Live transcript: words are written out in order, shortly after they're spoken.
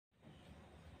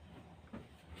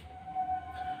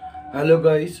Hello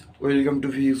guys, welcome to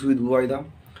physics with বুবাইদা।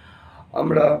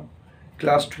 আমরা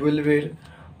class 12-এর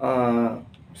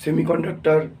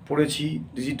semiconductor পড়েছি,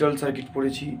 digital circuit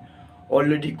পড়েছি।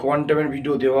 Already কোয়ান্টামের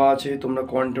video দেওয়া আছে, তোমরা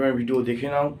কোয়ান্টামের ভিডিও দেখে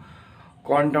নাও।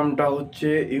 কোয়ান্টামটা হচ্ছে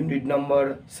unit number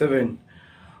 7,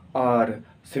 R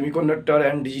semiconductor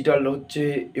and digital হচ্ছে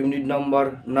ইউনিট নাম্বার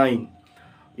 9।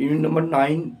 ইউনিট নাম্বার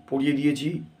 9 পড়িয়ে দিয়েছি,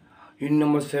 ইউনিট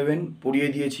নাম্বার 7 পড়িয়ে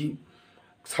দিয়েছি।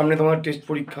 সামনে তোমার টেস্ট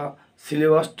পরীক্ষা,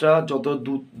 সিলেবাসটা যত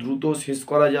দ্রুত শেষ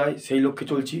করা যায় সেই লক্ষ্যে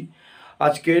চলছি।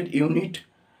 আজকের ইউনিট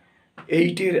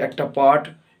 8-এর একটা পার্ট,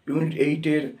 ইউনিট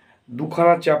 8-এর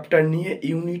দুখানা চ্যাপ্টার নিয়ে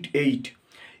ইউনিট 8।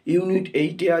 ইউনিট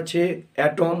 8-এ আছে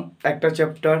অ্যাটম একটা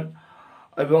চ্যাপ্টার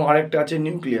এবং আরেকটা আছে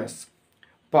নিউক্লিয়াস,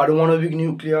 পারমাণবিক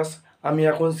নিউক্লিয়াস। আমি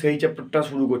এখন সেই চ্যাপ্টারটা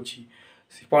শুরু করছি।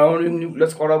 পারমাণবিক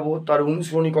নিউক্লিয়াস করাবো, তার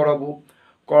অনুশীলনী করাবো,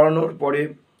 করানোর পরে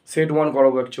সেট 1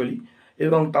 করাবো অ্যাকচুয়ালি,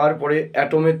 এবং তারপরে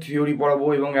অ্যাটমের থিওরি পড়াবো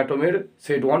এবং অ্যাটমের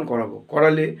সেট 1 করাবো।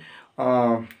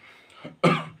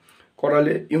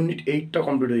 করালে ইউনিট 8টা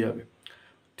কমপ্লিট হয়ে যাবে,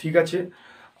 ঠিক আছে।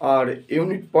 আর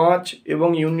ইউনিট 5 এবং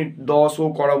ইউনিট 10ও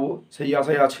করাবো, সেই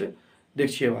আশায় আছে।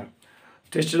 দেখছি এবার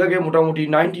টেস্টের আগে মোটামুটি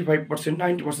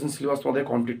 90% সিলেবাস তোমাদের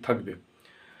কমপ্লিট থাকবে।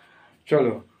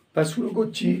 চলো তা শুরু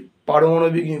করছি।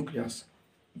 পারমাণবিক নিউক্লিয়াস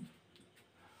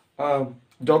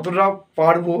যতটা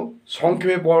পারবো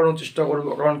সংক্ষেপে পড়ানোর চেষ্টা করবো,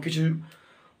 কারণ কিছু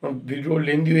ভিডিও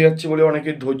লেন্দি হয়ে যাচ্ছে বলে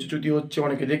অনেকে ধৈর্যচ্যুতি হচ্ছে,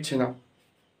 অনেকে দেখছে না,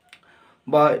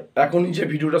 বা এখনই যে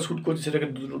ভিডিওটা শ্যুট করছি সেটাকে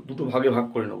দুটো ভাগে ভাগ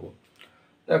করে নেবো।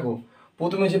 দেখো,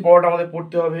 প্রথমে যে পড়াটা আমাদের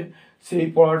পড়তে হবে সেই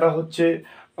পড়াটা হচ্ছে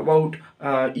অ্যাবাউট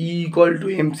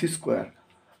E=mc²,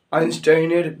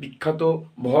 আইনস্টাইনের বিখ্যাত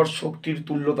ভর শক্তির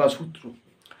তুল্যতা সূত্র।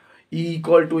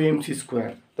 E=mc²।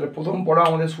 তাহলে প্রথম পড়া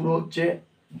আমাদের শুরু হচ্ছে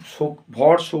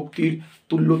ভর শক্তির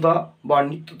তুল্যতা বা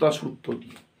নিত্যতা সূত্র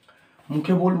দিয়ে।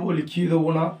 মুখে বলবো, লিখিয়ে দেবো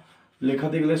না,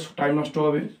 লেখাতে গেলে টাইম নষ্ট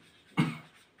হবে।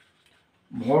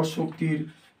 ভর শক্তির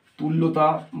তুল্যতা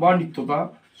বা নিত্যতা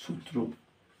সূত্র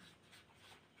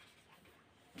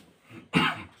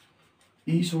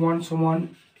E=mc²।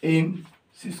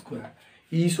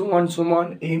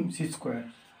 E=mc²।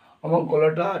 আমার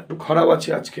গলাটা একটু খারাপ আছে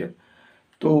আজকে,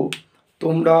 তো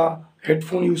তোমরা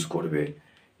হেডফোন ইউজ করবে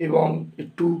এবং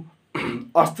একটু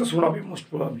আস্তে শোনাবে, মোস্ট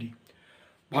প্রবাবলি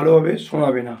ভালোভাবে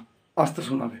শোনাবে না, আস্তে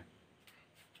শোনাবে।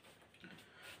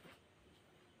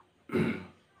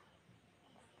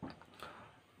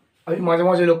 আমি মাঝে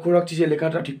মাঝে লক্ষ্য রাখছি যে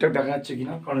লেখাটা ঠিকঠাক দেখা যাচ্ছে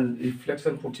কিনা, কারণ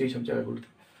রিফ্লেকশন পড়ছে এইসব জায়গাগুলোতে।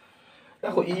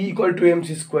 দেখো, E=mc²।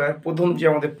 প্রথম যে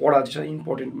আমাদের পড়া, যেটা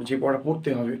ইম্পর্টেন্ট, যে পড়া পড়তে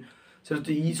হবে সেটা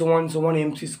হচ্ছে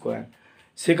E=mc²।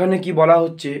 সেখানে কি বলা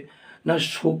হচ্ছে না,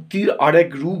 শক্তির আরেক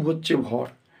রূপ হচ্ছে ভর।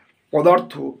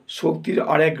 পদার্থ শক্তির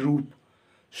আরেক রূপ।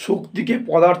 শক্তিকে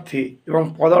পদার্থে এবং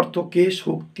পদার্থকে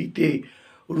শক্তিতে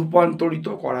রূপান্তরিত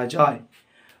করা যায়।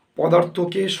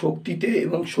 পদার্থকে শক্তিতে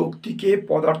এবং শক্তিকে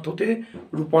পদার্থতে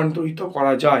রূপান্তরিত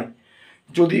করা যায়।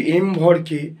 যদি এম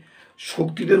ভরকে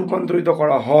শক্তিতে রূপান্তরিত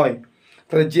করা হয়,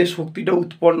 তাহলে যে শক্তিটা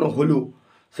উৎপন্ন হলো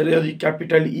সেটা যদি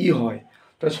ক্যাপিটাল ই হয়,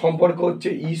 তাহলে সম্পর্ক হচ্ছে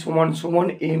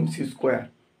E=mc²।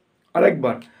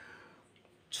 আরেকবার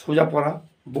সোজা পড়া,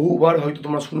 বহুবার হয়তো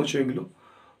তোমরা শুনেছো এগুলো।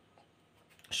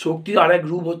 শক্তির আরেক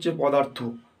রূপ হচ্ছে পদার্থ।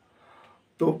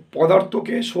 তো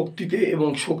পদার্থকে শক্তিতে এবং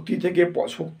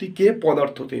শক্তিকে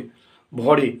পদার্থতে,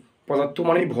 ভরে, পদার্থ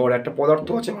মানেই ভর। একটা পদার্থ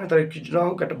আছে মানে তার কিছু না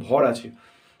হোক একটা ভর আছে,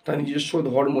 তার নিজস্ব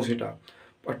ধর্ম। সেটা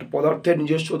একটা পদার্থের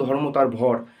নিজস্ব ধর্ম, তার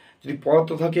ভর। যদি পদার্থ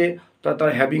থাকে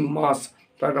তার হ্যাভিং মাস,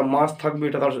 তার একটা মাস থাকবে,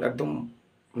 এটা তার একদম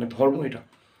মানে ধর্ম এটা।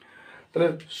 তাহলে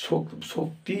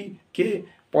শক্তিকে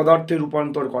পদার্থে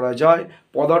রূপান্তর করা যায়,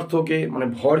 পদার্থকে মানে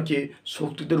ভরকে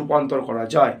শক্তিতে রূপান্তর করা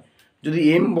যায়। যদি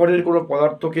এম ভরের কোনো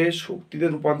পদার্থকে শক্তিতে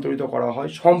রূপান্তরিত করা হয়,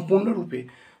 সম্পূর্ণরূপে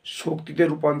শক্তিতে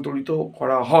রূপান্তরিত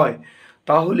করা হয়,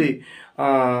 তাহলে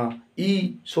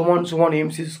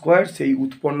E=mc², সেই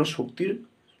উৎপন্ন শক্তির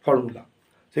ফর্মুলা,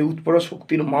 সেই উৎপন্ন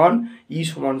শক্তির মান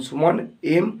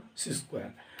E=mc²।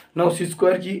 নাও c²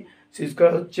 কি? c²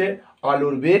 হচ্ছে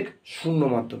আলোর বেগ শূন্য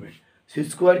মাধ্যমে।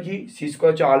 c² কি? c²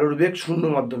 হচ্ছে আলোর বেগ শূন্য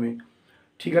মাধ্যমে,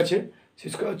 ঠিক আছে। c²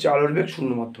 হচ্ছে আলোর বেগ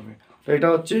শূন্য মাধ্যমে। তো এটা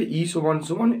হচ্ছে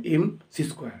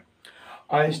E=mc²,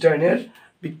 আইনস্টাইনের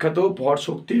বিখ্যাত ভর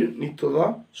শক্তির নিত্যতা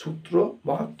সূত্র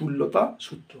বা তুল্যতা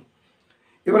সূত্র।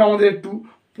 এবার আমাদের একটু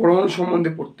পরমাণু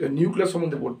সম্বন্ধে পড়তে, নিউক্লিয়াস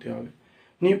সম্বন্ধে পড়তে হবে।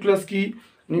 নিউক্লিয়াস কি?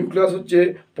 নিউক্লিয়াস হচ্ছে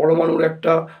পরমাণুর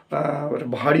একটা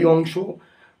ভারী অংশ,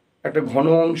 একটা ঘন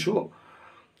অংশ।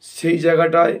 সেই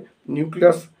জায়গাটায়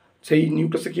সেই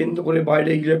নিউক্লিয়াসকে কেন্দ্র করে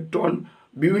বাইরে ইলেকট্রন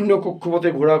বিভিন্ন কক্ষপথে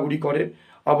ঘোরাঘুরি করে,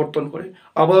 আবর্তন করে।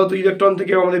 আপাতত ইলেকট্রন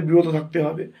থেকে আমাদের বিরত থাকতে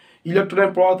হবে।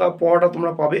 ইলেকট্রনের পড়াটা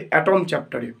তোমরা পাবে অ্যাটম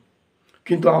চ্যাপ্টারে,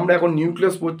 কিন্তু আমরা এখন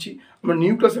নিউক্লিয়াস পড়ছি, আমরা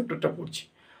নিউক্লিয়াস চ্যাপ্টারটা পড়ছি।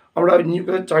 আমরা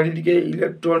নিউক্লিয়াসের চারিদিকে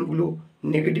ইলেকট্রনগুলো,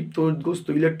 নেগেটিভ তড়িৎগ্রস্ত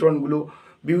ইলেকট্রনগুলো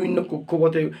বিভিন্ন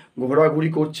কক্ষপথে ঘোরাঘুরি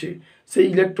করছে। সেই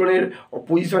ইলেকট্রনের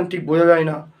পজিশন ঠিক বোঝা যায়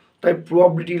না, তাই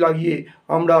প্রবাবিলিটি লাগিয়ে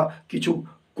আমরা কিছু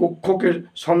কক্ষকের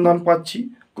সন্ধান পাচ্ছি,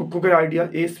 কক্ষকের আইডিয়া,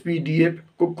 SPDF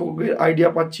কক্ষকের আইডিয়া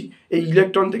পাচ্ছি। এই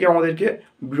ইলেকট্রন থেকে আমাদেরকে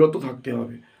বিরত থাকতে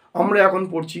হবে। আমরা এখন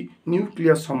পড়ছি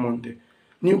নিউক্লিয়াস সম্বন্ধে।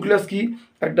 নিউক্লিয়াস কি?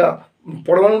 একটা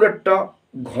পরমাণুর একটা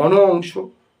ঘন অংশ,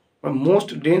 মোস্ট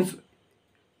ডেন্স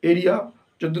এরিয়া,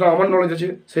 যতটা আমার নলেজ আছে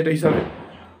সেটা হিসাবে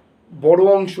বড়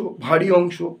অংশ, ভারী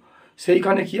অংশ।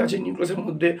 সেইখানে কি আছে? নিউক্লিয়াসের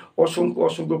মধ্যে অসংখ্য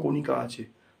অসংখ্য কণিকা আছে।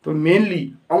 তো মেনলি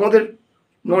আমাদের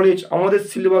নলেজ, আমাদের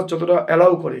সিলেবাস যতটা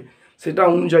অ্যালাউ করে সেটা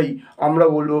অনুযায়ী আমরা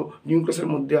বলবো নিউক্লিয়াসের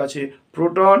মধ্যে আছে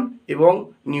প্রোটন এবং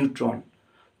নিউট্রন।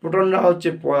 প্রোটনটা হচ্ছে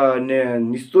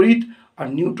নিস্তড়িত, আর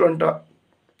নিউট্রনটা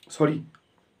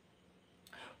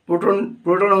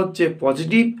প্রোটন হচ্ছে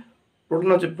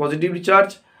পজিটিভ চার্জ,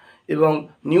 এবং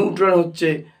নিউট্রন হচ্ছে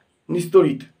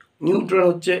নিস্তড়িত।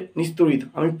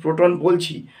 আমি প্রোটন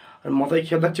বলছি আর মাথায়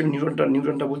খেয়াল থাকছে আমি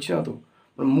নিউট্রনটা বলছি না তো,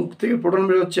 মুখ থেকে প্রোটন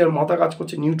বেরোচ্ছে আর মাথা কাজ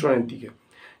করছে নিউট্রনের দিকে।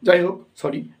 যাই হোক,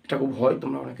 এটা খুব হয়,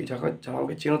 তোমরা অনেকেই যারা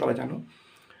আমাকে চেনো তারা জানো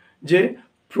যে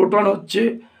প্রোটন হচ্ছে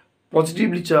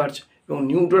পজিটিভলি চার্জ এবং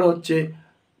নিউট্রন হচ্ছে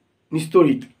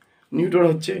নিস্তড়িত।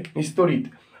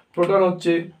 প্রোটন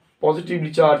হচ্ছে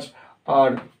পজিটিভলি চার্জ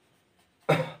আর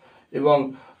এবং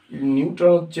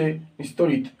নিউট্রন হচ্ছে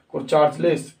নিস্তড়িত,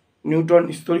 চার্জলেস। Neutron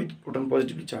নিস্তড়িত, proton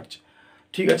positively charge.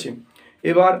 ঠিক আছে,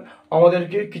 এবার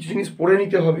আমাদেরকে কিছু জিনিস পড়ে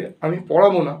নিতে হবে, আমি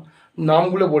পড়াবো না,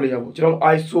 নামগুলো বলে যাবো। যেরকম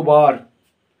আইসোবার,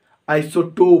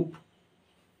 আইসোটোপ,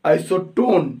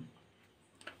 আইসোটোন।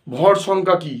 ভর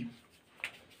সংখ্যা কি?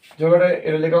 জায়গাটায়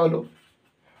এটা লেখা হলো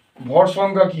ভর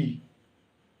সংখ্যা কি?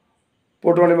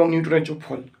 প্রোটন এবং নিউট্রনের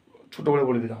যোগফল, ছোট করে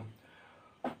বলে দিলাম।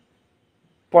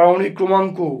 পারমাণবিক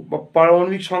ক্রমাঙ্ক বা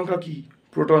পারমাণবিক সংখ্যা কি?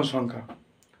 প্রোটন সংখ্যা।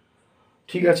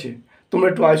 ঠিক আছে, তোমরা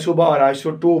একটু আইসোবার,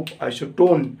 আইসোটোপ,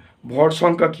 আইসোটোন, ভর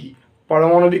সংখ্যা কি,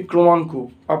 পারমাণবিক ক্রমাঙ্ক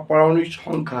বা পারমাণবিক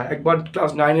সংখ্যা একবার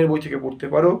ক্লাস 9-এর বই থেকে পড়তে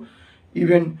পারো,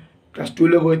 ইভেন ক্লাস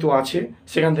 12-এর বই তো আছে,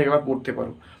 সেখান থেকে আবার পড়তে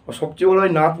পারো। আর সবচেয়ে বড়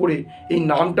হয় না পড়ে এই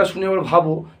নামটা শুনে আবার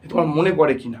ভাবো যে তোমার মনে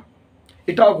পড়ে কি না,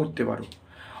 এটাও করতে পারো।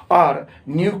 আর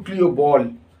নিউক্লিয়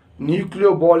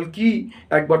বল কি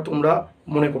একবার তোমরা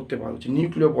মনে করতে পারো যে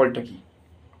নিউক্লিয় বলটা কি।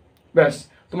 ব্যাস,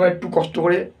 তোমরা একটু কষ্ট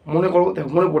করে মনে করো, দেখো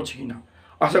মনে পড়ছে কি না।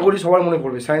 আশা করি সবার মনে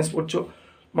পড়বে, সায়েন্স পড়ছো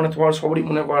মানে তোমার সবারই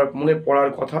মনে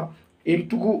পড়ার কথা।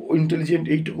 এইটুকু ইন্টেলিজেন্ট,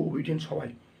 এইটুকু ওবিডিয়েন্ট সবাই।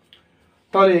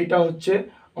 তাহলে এটা হচ্ছে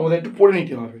আমাদের একটু পড়ে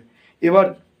নিতে হবে। এবার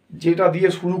যেটা দিয়ে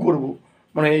শুরু করব,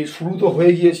 মানে এই শুরু তো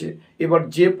হয়ে গিয়েছে, এবার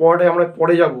যে পড়াটায় আমরা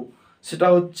পড়ে যাব সেটা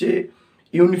হচ্ছে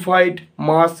ইউনিফাইড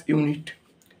মাস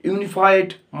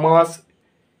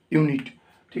ইউনিট।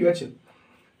 ঠিক আছে,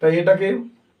 তাই এটাকে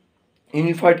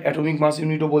ইউনিফাইড অ্যাটমিক মাস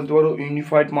ইউনিটও বলতে পারো,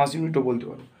 ইউনিফাইড মাস ইউনিটও বলতে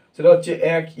পারো। সেটা হচ্ছে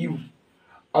 1 ইউ।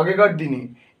 আগেকার দিনে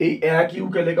এই 1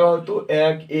 ইউকে লেখা হতো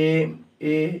 1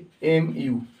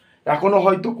 AMU। এখনও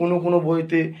হয়তো কোনো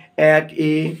বইতে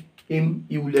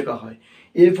 1AMU লেখা হয়।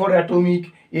 A for atomic,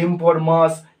 M for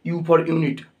mass, you for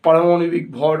unit, পারমাণবিক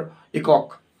ভর একক,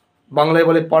 বাংলায়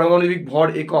বলে পারমাণবিক ভর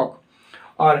একক।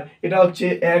 আর এটা হচ্ছে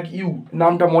 1 ইউ,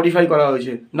 নামটা মডিফাই করা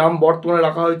হয়েছে, নাম বর্তমানে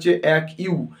রাখা হয়েছে 1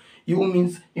 you. You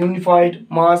means unified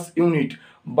mass unit,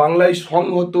 বাংলায়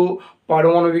সংহত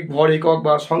পারমাণবিক ভর একক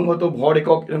বা সংহত ভর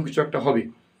একক, এরকম কিছু একটা হবে।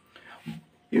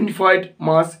 ইউনিফাইড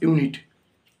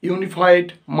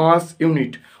মাস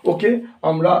ইউনিট। ওকে,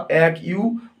 আমরা 1 ইউ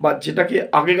বা যেটাকে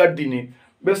আগেকার দিনে,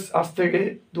 বেশ আজ থেকে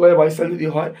 2022 সাল যদি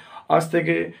হয়, আজ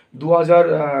থেকে 2000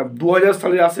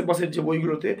 সালের আশেপাশের যে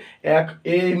বইগুলোতে 1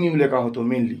 AMU লেখা হতো,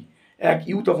 মেনলি 1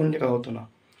 ইউ তখন লেখা হতো না।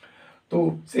 তো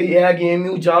সেই 1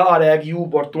 AMU যা আর 1 ইউ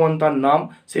বর্তমান তার নাম,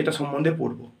 সেটা সম্বন্ধে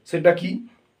পড়বো। সেটা কি?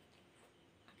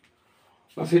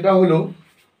 সেটা হলো,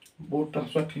 বোর্ডটা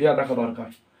সব ক্লিয়ার রাখা দরকার।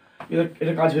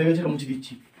 এটা কাজ হয়ে গেছে, মুছে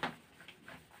দিচ্ছি।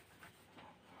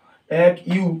 1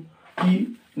 ইউ কি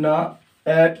না,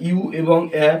 1 ইউ এবং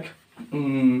 1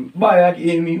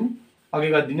 AMU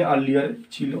আগেকার দিনে আর্লিয়ার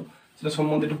ছিল, সেটা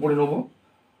সম্বন্ধে একটু পড়ে নেবো।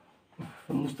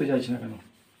 বুঝতে চাইছি না কেন।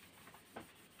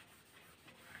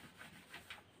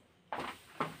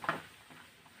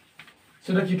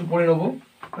 সেটা কি একটু পড়ে নেবো।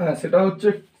 হ্যাঁ, সেটা হচ্ছে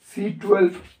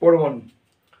C12 পরমাণু।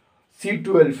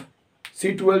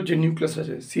 C12 যে নিউক্লিয়াস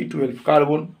আছে, C12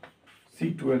 কার্বন,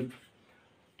 C12।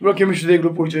 তোমরা কেমিস্ট্রিতে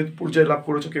এগুলো পরিচয় লাভ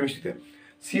করেছো কেমিস্ট্রিতে।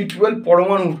 C12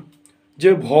 পরমাণুর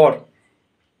যে ভর,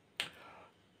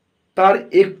 তার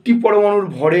একটি পরমাণুর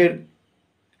ভরের,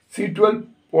 C12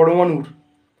 পরমাণুর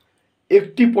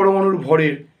একটি পরমাণুর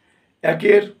ভরের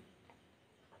একের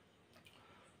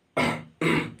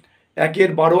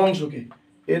 12 অংশকে,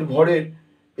 এর ভরের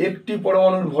একটি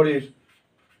পরমাণুর ভরের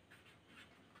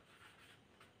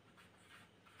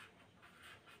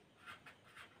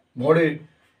ভরের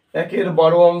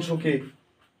 1/12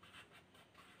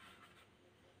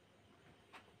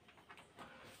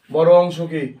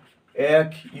 অংশকে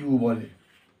 1 ইউ বলে।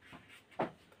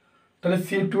 তাহলে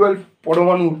C12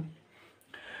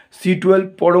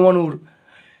 পরমাণুর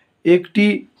একটি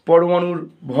পরমাণুর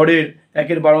ভরের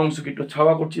 1/12 একটু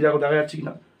ছাওয়া করছি, দেখো দেখা যাচ্ছে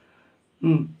কিনা।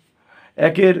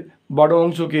 1/12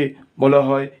 বলা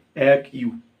হয় 1 ইউ,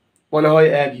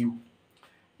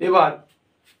 এবার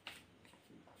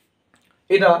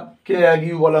এটাকে 1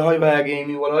 ইউ বলা হয় বা 1 এম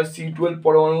ইউ বলা হয়। C12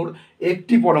 পরমাণুর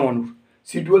একটি পরমাণুর,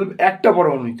 C12 একটা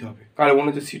পরমাণু নিতে হবে, কারণ মনে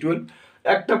হচ্ছে C12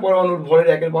 একটা পরমাণুর ভরের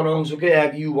 1/12কে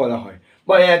 1 ইউ বলা হয়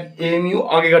বা 1 এম ইউ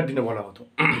আগেকার দিনে বলা হতো।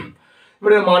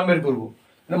 এবারে মান বের করবো।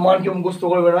 মানকে মুখস্থ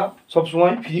করবে না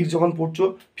সবসময়। ফিজিক্স যখন পড়ছো,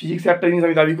 ফিজিক্সে একটা জিনিস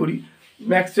আমি দাবি করি,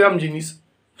 ম্যাক্সিমাম জিনিস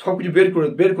সব কিছু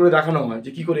বের করে দেখানো হয়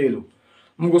যে কী করে এলো,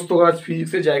 মুখস্থ করা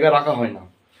ফিজিক্সের জায়গা রাখা হয় না।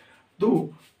 তো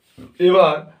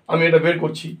এবার আমি এটা বের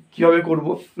করছি। কীভাবে করব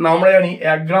না, আমরা জানি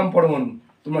 1 গ্রাম পরমাণু,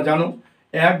 তোমরা জানো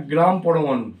 1 গ্রাম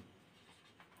পরমাণু,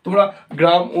 তোমরা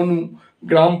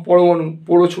গ্রাম পরমাণু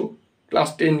পড়েছো ক্লাস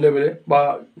 10 লেভেলে বা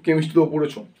কেমিস্ট্রিতেও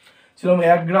পড়েছো। সেরকম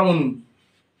 1 গ্রাম অণু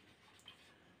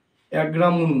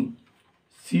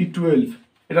C12,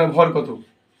 এটার ভর কত?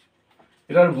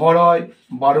 এটার ভর হয়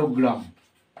 12 গ্রাম।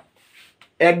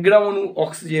 1 গ্রাম অণু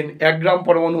অক্সিজেন, 1 গ্রাম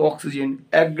পরমাণু অক্সিজেন,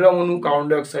 1 গ্রাম অণু কার্বন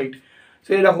ডাইঅক্সাইড,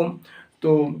 সেই রকম। তো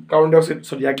কার্বন ডাইঅক্সাইড,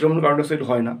 1 গ্রাম অণু কার্বন ডাইঅক্সাইড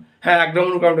হয় না, হ্যাঁ 1 গ্রাম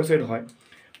অণু কার্বন ডাইঅক্সাইড হয়।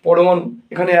 পরমাণু,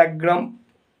 এখানে 1 গ্রাম,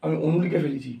 আমি অণু লিখে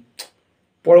ফেলেছি,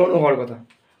 পরমাণু হওয়ার কথা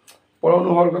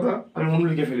আমি অণু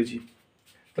লিখে ফেলেছি।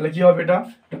 তাহলে কী হবে? এটা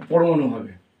পরমাণু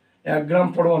হবে, 1 গ্রাম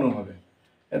পরমাণু হবে।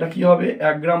 এটা কি হবে?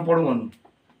 1 গ্রাম পরমাণু,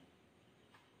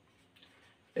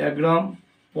 1 গ্রাম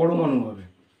পরমাণু হবে।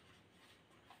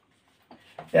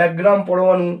 1 গ্রাম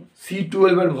পরমাণু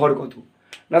C12 এর ভর কত?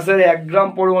 না স্যার, 1 গ্রাম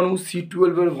পরমাণু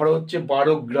C12 এর ভর হচ্ছে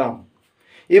 12 গ্রাম।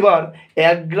 এবার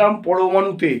 1 গ্রাম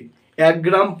পরমাণুতে, 1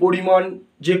 গ্রাম পরিমাণ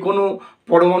যে কোনো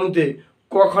পরমাণুতে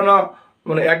কখানা,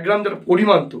 মানে 1 গ্রাম যেটা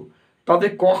পরিমাণ, তো তাতে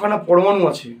কখানা পরমাণু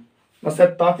আছে? না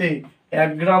স্যার, তাতে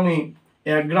 1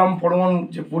 গ্রাম পরমাণু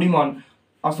যে পরিমাণ,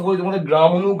 আশা করি তোমাদের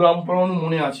গ্রাম পরমাণু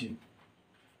মনে আছে।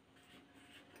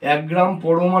 1 গ্রাম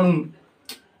পরমাণু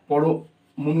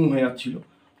হয়ে যাচ্ছিল,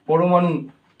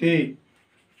 পরমাণুতে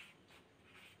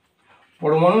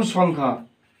পরমাণুর সংখ্যা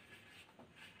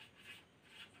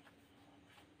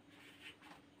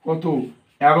কত?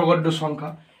 অ্যাভোগাড্রো সংখ্যা।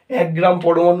 1 গ্রাম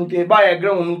পরমাণুতে বা 1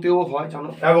 গ্রাম অণুতেও হয়, জানো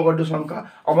অ্যাভোগাড্রো সংখ্যা।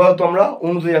 আপাতত আমরা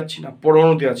অণুতে যাচ্ছি না,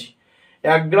 পরমাণুতে আছি।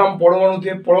 1 গ্রাম পরমাণুতে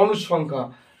পরমাণুর সংখ্যা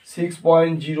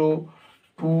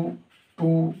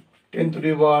 6.022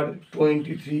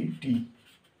 10⁻23T,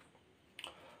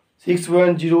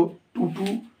 6.022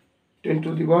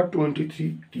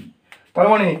 10⁻23T। তার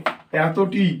মানে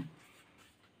এতটি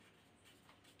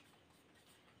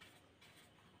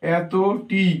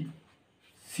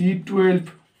C12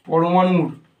 পরমাণুর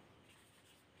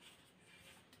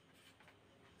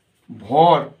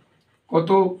ভর কত?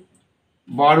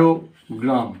 12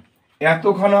 গ্রাম।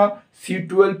 এতখানা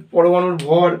C12 পরমাণুর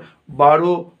ভর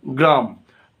 12 গ্রাম।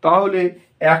 তাহলে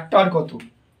একটার কত?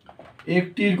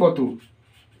 একটির কত?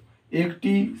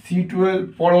 একটি C12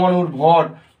 পরমাণুর ভর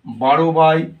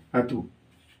 12/এত।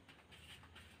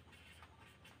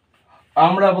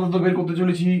 আমরা আপাতত বের করতে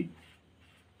চলেছি,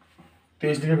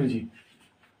 23 লিখে ফেলেছি।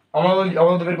 আমরা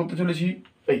আপাতত বের করতে চলেছি,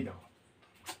 এই দেখো,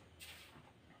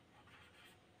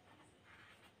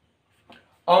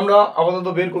 আমরা আপাতত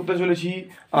বের করতে চলেছি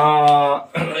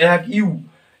 1 ইউ।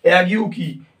 1 ইউ কি?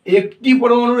 একটি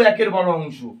পরমাণুর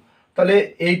 1/12। তাহলে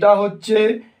এইটা হচ্ছে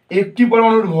একটি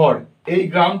পরমাণুর ভর, এই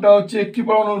গ্রামটা হচ্ছে একটি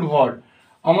পরমাণুর ভর।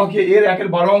 আমাকে এর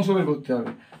 1/12 বের করতে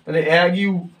হবে। তাহলে 1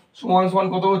 ইউ সমান সমান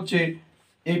কত হচ্ছে?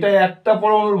 এটা একটা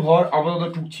পরমাণুর ভর, আপাতত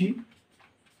টুকছি,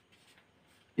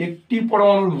 একটি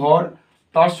পরমাণুর ভর,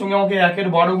 তার সঙ্গে আমাকে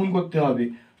 1/12 গুণ করতে হবে।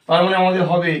 তার মানে আমাদের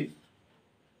হবে,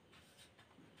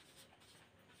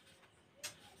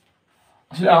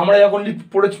 আসলে আমরা যখন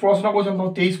পড়াশোনা করেছিলাম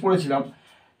তখন 23 পড়েছিলাম,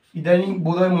 ইদানিং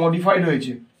বোধহয় মডিফাইড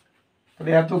হয়েছে।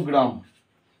 তাহলে এত গ্রাম,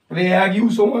 তাহলে 1 ইউ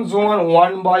সমান সমান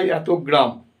 1/এত গ্রাম।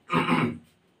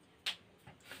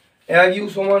 1 ইউ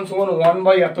সমান সমান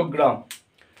 1/এত গ্রাম।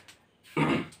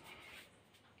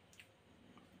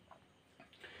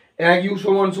 1 ইউ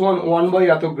সমান সমান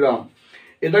 1/এত গ্রাম।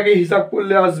 এটাকে হিসাব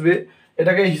করলে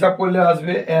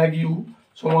আসবে, 1 ইউ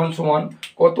সমান সমান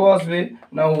কত আসবে?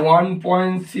 না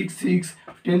 1.66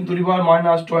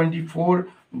 10⁻⁻24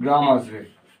 গ্রাম আসবে।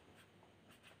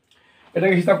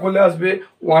 এটাকে হিসাব করলে আসবে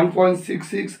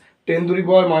 1.66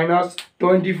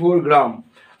 10⁻⁻24 গ্রাম।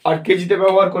 আর কেজিতে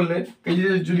ব্যবহার করলে,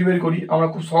 কেজিতে যদি বের করি আমরা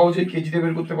খুব সহজেই কেজিতে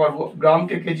বের করতে পারবো।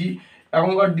 গ্রামকে কেজি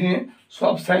এখনকার দিনে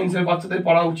সব সায়েন্সের বাচ্চাদের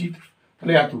পড়া উচিত,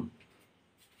 তাহলে এত।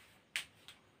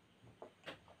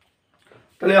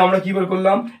 তাহলে আমরা কি বের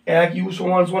করলাম, 1 ইউ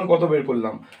সমান সমান কত বের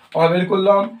করলাম, আমরা বের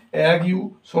করলাম 1 ইউ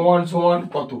সমান সমান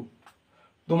কত।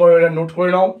 তোমরা এটা নোট করে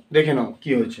নাও, দেখে নাও কি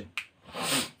হয়েছে,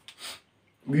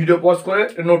 ভিডিও পজ করে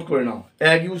নোট করে নাও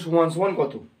 1 ইউ সমান সমান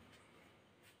কত।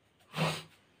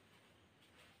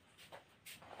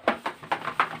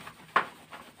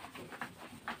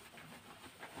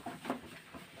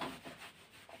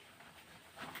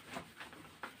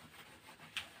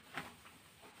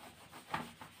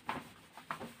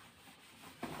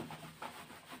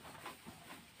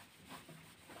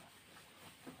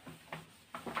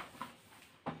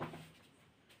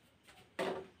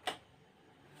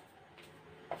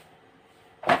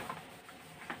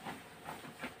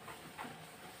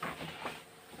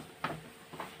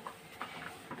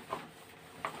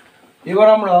 এবার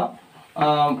আমরা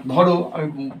ধরো আমি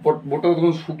বোর্ডটা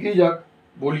তখন শুকিয়ে যাক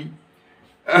বলি।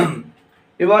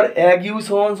 এবার 1 ইউ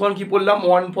সমান সমান কি পড়লাম,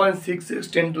 1.66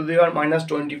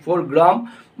 10⁻⁻24 গ্রাম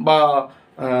বা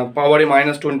পাওয়ারে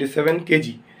 -27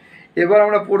 কেজি। এবার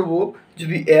আমরা পড়বো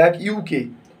যদি 1 ইউকে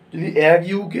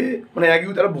মানে 1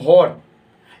 ইউ তার ভর,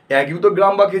 1 ইউ তো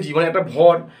গ্রাম বা কেজি মানে একটা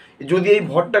ভর, যদি এই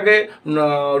ভরটাকে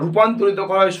রূপান্তরিত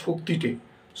করা হয়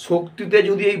শক্তিতে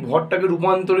যদি এই ভরটাকে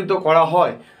রূপান্তরিত করা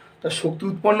হয় তা শক্তি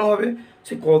উৎপন্ন হবে।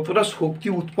 সে কতটা শক্তি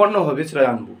উৎপন্ন হবে সেটা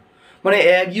জানবো, মানে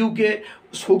 1 ইউকে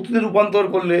শক্তিতে রূপান্তর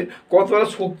করলে কতটা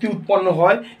শক্তি উৎপন্ন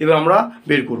হয় এবার আমরা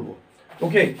বের করব।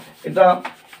 ওকে, এটা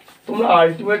তোমরা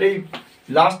আলটিমেট এই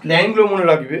লাস্ট লাইনগুলো মনে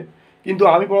রাখবে, কিন্তু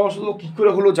আমি পরামর্শ দেবো কী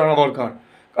করে হলো জানা দরকার,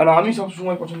 কারণ আমি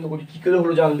সবসময় পছন্দ করি কী করে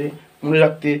হলো জানলে মনে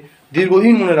রাখতে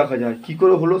দীর্ঘদিন মনে রাখা যায়, কী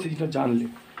করে হলো সেটা জানলে।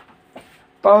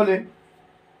 তাহলে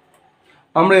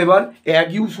আমরা এবার 1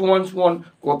 ইউ সমান সমান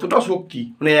কতটা শক্তি,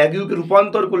 মানে 1 ইউকে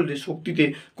রূপান্তর করলে শক্তিতে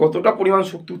কতটা পরিমাণ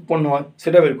শক্তি উৎপন্ন হয়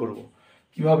সেটা বের করব।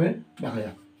 কিভাবে দেখা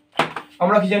যাক,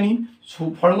 আমরা কি জানি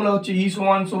ফর্মুলা হচ্ছে ই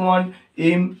সমান সমান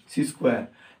এম সি স্কোয়ার।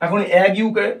 এখন 1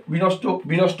 ইউকে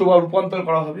বিনষ্ট বা রূপান্তর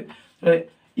করা হবে,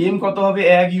 এম কত হবে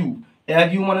 1 ইউ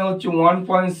মানে হচ্ছে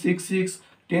 1.66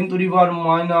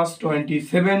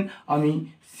 10⁻⁻27। আমি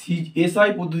এসআই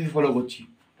পদ্ধতি ফলো করছি।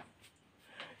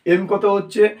 এম কত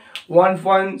হচ্ছে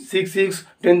 1.66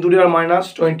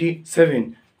 10⁻⁻27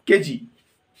 কেজি।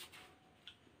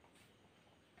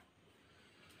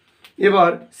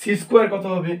 এবার সি স্কোয়ার কত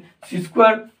হবে, সি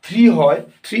স্কোয়ার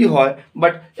 3 হয়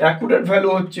বাট অ্যাকুরেট ভ্যালু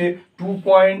হচ্ছে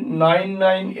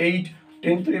 2.998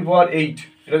 10⁸।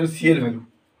 এটা হচ্ছে সি এর ভ্যালু,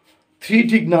 3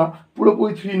 ঠিক না,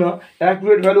 পুরোপুরি 3 না,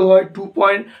 অ্যাকুরেট ভ্যালু হয়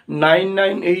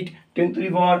 2.998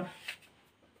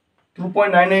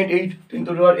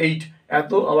 10⁻8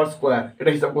 এত আবার স্কোয়ার।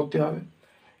 এটা হিসাব করতে হবে,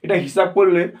 এটা হিসাব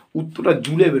করলে উত্তরটা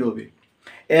জুলে বেরোবে।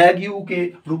 1 ইউকে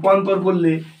রূপান্তর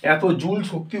করলে এত জুল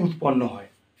শক্তি উৎপন্ন হয়।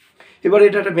 এবার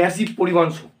এটা একটা ম্যাসিভ পরিমাণ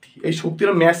শক্তি, এই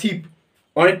শক্তিটা ম্যাসিভ,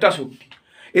 অনেকটা শক্তি।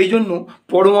 এই জন্য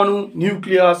পরমাণু,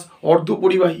 নিউক্লিয়াস,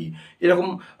 অর্ধপরিবাহী এরকম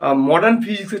মডার্ন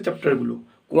ফিজিক্সের চ্যাপ্টারগুলো,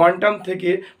 কোয়ান্টাম থেকে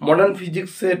মডার্ন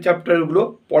ফিজিক্সের চ্যাপ্টারগুলো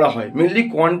পড়া হয়। মেনলি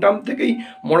কোয়ান্টাম থেকেই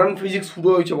মডার্ন ফিজিক্স শুরু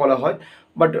হয়েছে বলা হয়,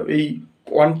 বাট এই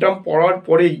কোয়ান্টাম পড়ার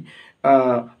পরেই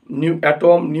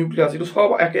অ্যাটম, নিউক্লিয়াস এগুলো সব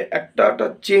একটা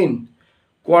চেন,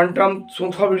 কোয়ান্টাম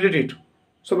সব রিলেটেড,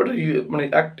 সব একটা মানে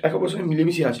এক অপরের সঙ্গে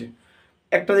মিলেমিশে আছে,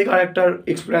 একটা থেকে আরেকটার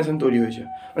এক্সপ্লেনেশন তৈরি হয়েছে।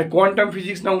 মানে কোয়ান্টাম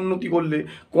ফিজিক্স না উন্নতি করলে,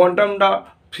 কোয়ান্টামটা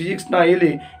ফিজিক্স না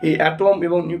এলে এই অ্যাটম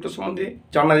এবং নিউক্লিয়াস সম্বন্ধে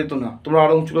জানা যেত না। তোমরা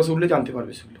আরও উঁচু ক্লাসে উঠলে জানতে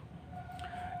পারবে সেগুলো।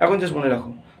 এখন জাস্ট মনে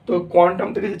রাখো, তো কোয়ান্টাম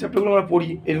থেকে যে চ্যাপ্টারগুলো আমরা পড়ি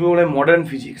এগুলো বলে মডার্ন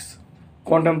ফিজিক্স,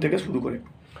 কোয়ান্টাম থেকে শুরু করে।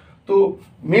 তো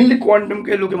মেনলি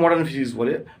কোয়ান্টামকে লোকে মডার্ন ফিজিক্স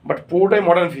বলে, বাট পুরোটাই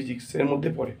মডার্ন ফিজিক্স এর মধ্যে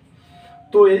পড়ে।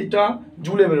 তো এইটা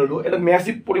জুলে বেরোলো, এটা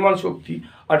ম্যাসিভ পরিমাণ শক্তি।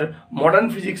 আর মডার্ন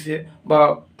ফিজিক্সে বা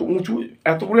উঁচু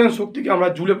এত পরিমাণ শক্তিকে আমরা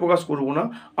জুলে প্রকাশ করব না,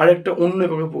 আর একটা অন্য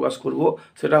এককে প্রকাশ করব,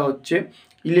 সেটা হচ্ছে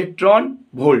ইলেকট্রন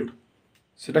ভোল্ট।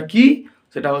 সেটা কি,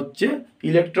 সেটা হচ্ছে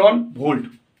ইলেকট্রন ভোল্ট।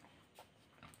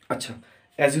 আচ্ছা,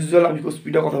 অ্যাজ ইউজুয়াল আমি খুব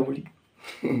স্পিডে কথা বলি।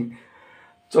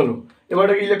 চলো এবার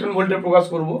এটাকে ইলেকট্রন ভোল্টে প্রকাশ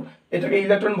করব। এটাকে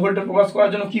ইলেকট্রন ভোল্টে প্রকাশ করার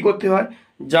জন্য কি করতে হয়,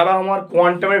 যারা আমার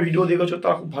কোয়ান্টামের ভিডিও দেখেছো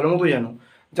তারা খুব ভালো মতো জানো,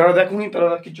 যারা দেখোনি তারা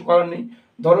কিছু করার নেই।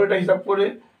 ধরো এটা হিসাব করে,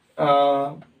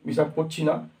 হিসাব করছি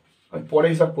না, আমি পরে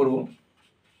হিসাব করব।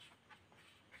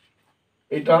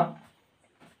 এটা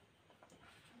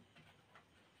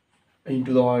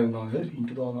ইন্টু দেওয়া হয় না,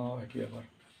 ইন্টু দেওয়া না হয় কি ব্যাপার,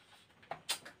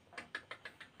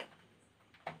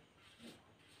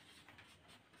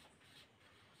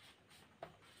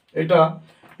 এটা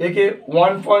একে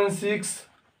 1.6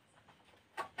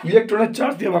 ইলেকট্রনের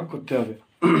চার্জ দিয়ে ভাগ করতে হবে।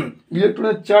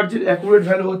 ইলেকট্রনের চার্জের অ্যাকুরেট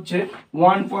ভ্যালু হচ্ছে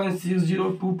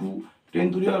 1.6022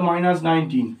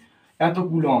 10⁻⁻19 এত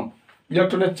কুলম।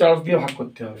 ইলেকট্রনের চার্জ দিয়ে ভাগ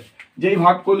করতে হবে, যেই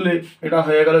ভাগ করলে এটা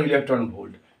হয়ে গেল ইলেকট্রন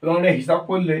ভোল্ট। এবং এটা হিসাব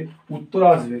করলে উত্তর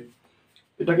আসবে,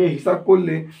 এটাকে হিসাব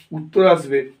করলে উত্তর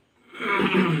আসবে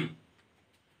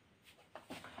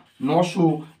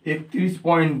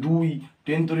 931.2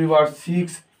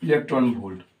 10⁶ ইলেকট্রন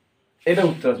ভোল্ট। এটা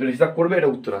উত্তর আসবে, হিসাব করবে, এটা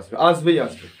উত্তর আসবে, আসবেই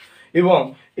আসবে। এবং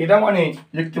এটা মানে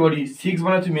লিখতে পারি 6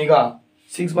 মানে হচ্ছে মেগা,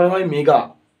 6 মানে হয় মেগা,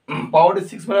 পাওয়ারের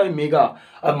 6 মানে হয় মেগা,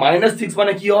 আর -6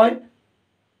 মানে কি হয়,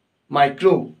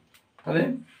 মাইক্রো। তাহলে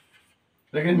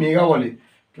এটাকে মেগা বলে,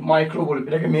 মাইক্রো বলে,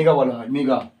 এটাকে মেগা বলা হয়,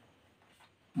 মেগা,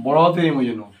 বড় হাতের এম ওই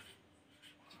জন্য,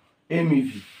 MEV।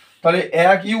 তাহলে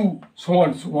 1 ইউ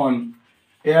সমান সমান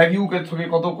 1 ইউ থেকে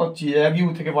কত পাচ্ছি, 1 ইউ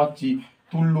থেকে পাচ্ছি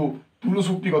তুল্য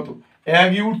শক্তি কত,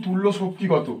 1 ইউর তুল্য শক্তি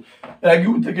কত, 1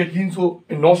 ইউ থেকে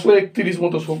 931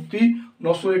 মতো শক্তি,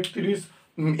 931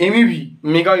 MEV,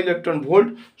 মেগা ইলেকট্রন ভোল্ট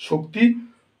শক্তি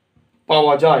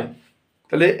পাওয়া যায়।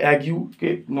 তাহলে 1 ইউকে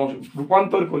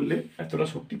রূপান্তর করলে এতটা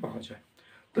শক্তি পাওয়া যায়।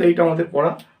 তো এইটা আমাদের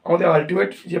পড়া, আমাদের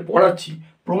আলটিমেট যে পড়াচ্ছি,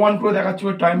 প্রমাণ করে দেখাচ্ছি,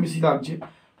 ওই টাইম বেশি লাগছে।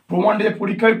 প্রমাণটা যে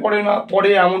পরীক্ষায় পড়ে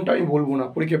এমনটা আমি বলবো না,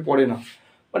 পরীক্ষায় পড়ে না,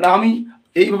 মানে আমি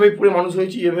এইভাবে পড়ে মানুষ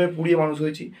হয়েছি, এভাবে পড়িয়ে মানুষ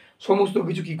হয়েছি, সমস্ত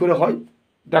কিছু কী করে হয়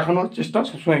দেখানোর চেষ্টা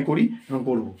সবসময় করি এবং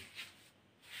করব।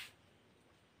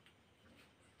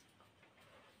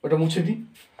 ওটা মুছে দিই।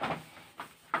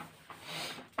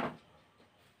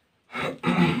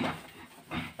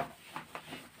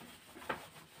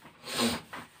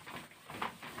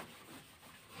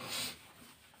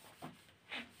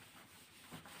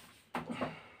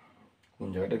 কোন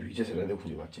জায়গাটা ভিজে সেটা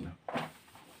খুঁজে পাচ্ছি না।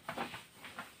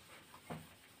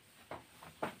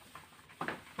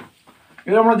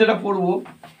 এবার আমরা যেটা পড়ব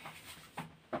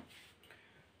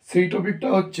সেই টপিকটা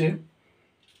হচ্ছে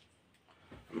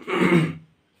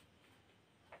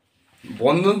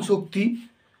বন্ধন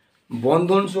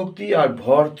শক্তি আর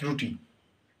ভর ত্রুটি,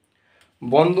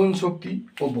 বন্ধন শক্তি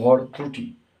ও ভর ত্রুটি,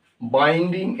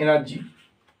 binding energy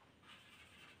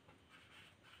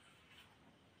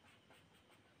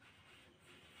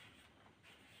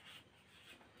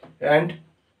and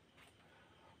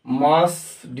mass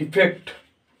defect,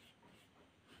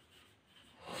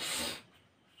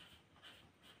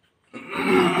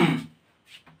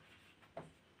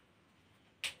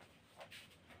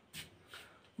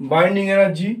 binding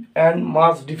energy and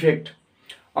mass defect.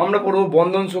 আমরা পড়ব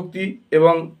বন্ধন শক্তি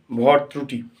এবং ভর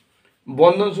ত্রুটি।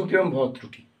 বন্ধন শক্তি এবং ভর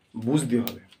ত্রুটি বুঝতে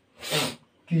হবে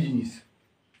কি জিনিস,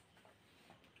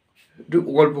 একটু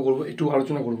গল্প করব, একটু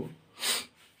আলোচনা করব।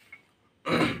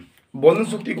 বন্ধন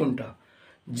শক্তি কোনটা,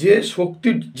 যে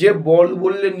শক্তির, যে বল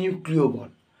বললে নিউক্লিয় বল,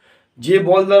 যে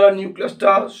বল দ্বারা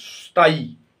নিউক্লিয়াসটা স্থায়ী,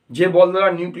 যে বল দ্বারা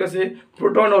নিউক্লিয়াসে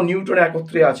প্রোটন ও নিউট্রন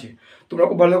একত্রে আছে। তোমরা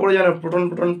খুব ভালো করে জানো proton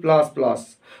proton plus plus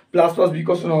plus plus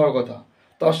বিকর্ষণ হওয়ার কথা,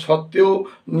 তা সত্ত্বেও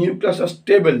নিউক্লিয়াসটা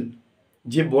স্টেবল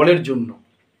যে বলের জন্য,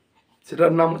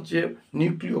 সেটার নাম হচ্ছে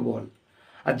নিউক্লিয় বল।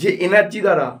 আর যে এনার্জি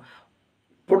দ্বারা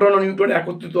প্রোটন ও নিউট্রন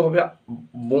একত্রিত হবে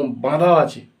বাঁধা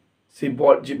আছে, সেই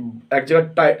বল যে এক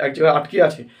জায়গায় আটকে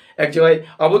আছে, এক জায়গায়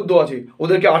আবদ্ধ আছে,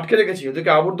 ওদেরকে আটকে রেখেছে,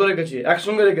 ওদেরকে আবদ্ধ রেখেছে,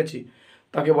 একসঙ্গে রেখেছে,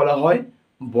 তাকে বলা হয়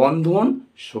বন্ধন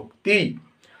শক্তি।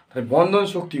 তাহলে বন্ধন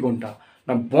শক্তি কোনটা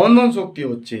না, বন্ধন শক্তি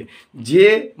হচ্ছে যে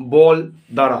বল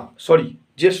দ্বারা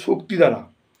যে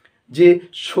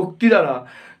শক্তি দ্বারা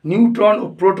নিউট্রন ও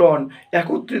প্রোটন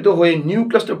একত্রিত হয়ে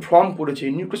নিউক্লিয়াসটা ফর্ম করেছে,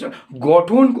 নিউক্লিয়াসটা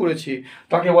গঠন করেছে,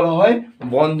 তাকে বলা হয়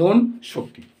বন্ধন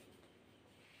শক্তি।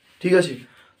 ঠিক আছে,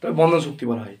 তাহলে বন্ধন শক্তি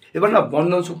বলা হয়। এবার না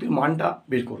বন্ধন শক্তির মানটা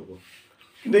বের করব,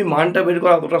 কিন্তু এই মানটা বের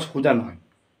করা অতটা সোজা নয়,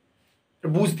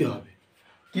 বুঝতে হবে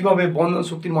কিভাবে বন্ধন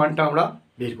শক্তির মানটা আমরা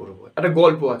বের করব। একটা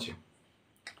গল্প আছে,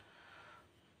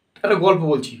 একটা গল্প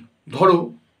বলছি, ধরো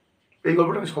এই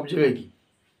গল্পটা আমি সব জায়গায় দিই,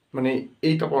 মানে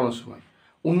এইটা পড়ানোর সময়,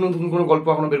 অন্য নতুন কোনো গল্প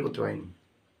এখনো বের করতে পারিনি।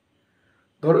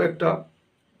 ধরো একটা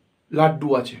লাড্ডু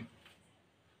আছে,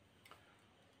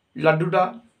 লাড্ডুটা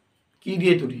কি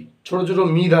দিয়ে তৈরি, ছোট ছোট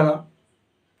মিহি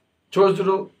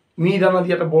দানা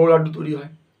দিয়ে একটা বড় লাড্ডু তৈরি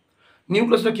হয়।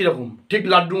 নিউক্লিয়াসটা কীরকম, ঠিক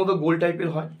লাড্ডুর মতো গোল টাইপের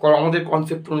হয়, কারণ আমাদের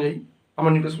কনসেপ্ট অনুযায়ী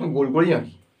আমরা নিউক্লিয়াসটা গোল করেই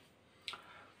আঁকি।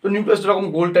 তো নিউক্লিয়াসটা এরকম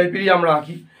গোল টাইপেরই আমরা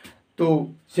আঁকি। তো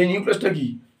সেই নিউক্লিয়াসটা কি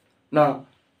না,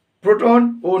 প্রোটন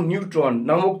ও নিউট্রন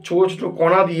নামক ছোটো ছোটো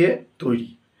কণা দিয়ে তৈরি।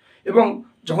 এবং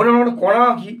যখন আমরা কণা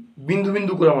আঁকি বিন্দু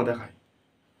বিন্দু করে আমরা দেখাই,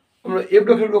 আমরা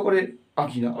এবড়ো খেবড়ো করে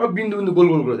আঁকি না, আমরা বিন্দু বিন্দু গোল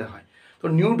গোল করে দেখাই। তো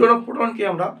নিউট্রন ও প্রোটনকে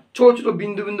আমরা ছোটো ছোটো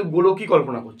বিন্দু বিন্দু গোলকই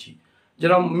কল্পনা করছি,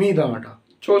 যেরকম মিহিদানাটা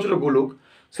ছোটো ছোটো গোলক,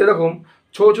 সেরকম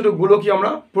ছোটো ছোটো গোলকই আমরা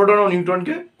প্রোটন ও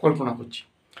নিউট্রনকে কল্পনা করছি।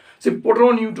 সেই প্রোটন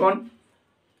ও নিউট্রন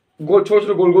ছোটো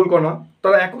ছোটো গোল গোল কণা,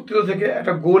 তারা একত্রিত থেকে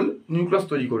একটা গোল নিউক্লিয়াস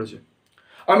তৈরি করেছে।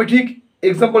 আমি ঠিক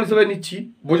এক্সাম্পল হিসেবে নিচ্ছি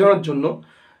বোঝানোর জন্য,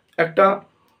 একটা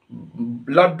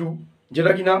লাড্ডু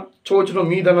যেটা কিনা ছোটো ছোটো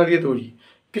মিহিদানা দিয়ে তৈরি,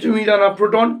 কিছু মিহিদানা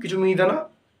প্রোটন, কিছু মিহিদানা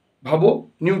ভাবো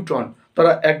নিউট্রন,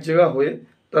 তারা এক জায়গা হয়ে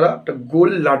তারা একটা গোল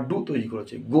লাড্ডু তৈরি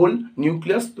করেছে, গোল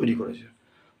নিউক্লিয়াস তৈরি করেছে।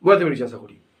 বুঝতে পেরেছি আশা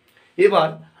করি। এবার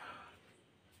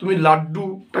তুমি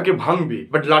লাড্ডুটাকে ভাঙবে,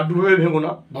 বাট লাড্ডু ভেবে ভেঙো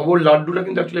না, ভাবো লাড্ডুটা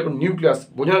কিন্তু অ্যাকচুয়ালি এখন নিউক্লিয়াস,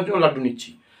 বোঝানোর জন্য লাড্ডু নিচ্ছি,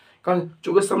 কারণ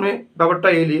চোখের সামনে ব্যাপারটা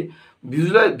এলে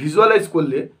ভিজুয়ালাইজ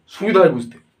করলে সুবিধা হয়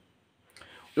বুঝতে।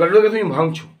 লাড্ডুটাকে তুমি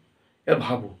ভাঙছো, এবার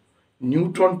ভাবো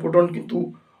নিউট্রন প্রোটন কিন্তু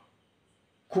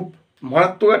খুব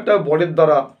মারাত্মক একটা বলের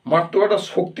দ্বারা, মারাত্মক একটা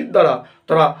শক্তির দ্বারা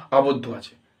তারা আবদ্ধ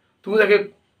আছে। তুমি তাকে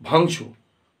ভাঙছো,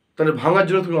 তাহলে ভাঙার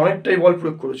জন্য তুমি অনেকটাই বল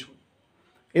প্রয়োগ করেছো।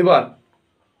 এবার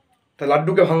তা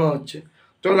লাড্ডুকে ভাঙা হচ্ছে,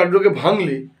 যখন লাড্ডুকে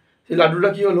ভাঙলে সেই লাড্ডুটা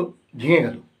কী হলো, ভেঙে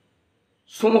গেল,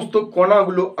 সমস্ত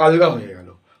কণাগুলো আলগা হয়ে গেল,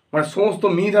 মানে সমস্ত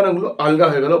মিহিদানাগুলো আলগা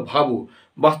হয়ে গেল। ভাবো,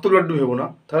 বাস্তব লাড্ডু ভেবো না,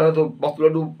 তাহলে তো বাস্তব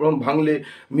লাড্ডু ভাঙলে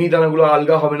মিহিদানাগুলো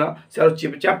আলগা হবে না, সে আরও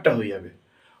চ্যাপটা হয়ে যাবে।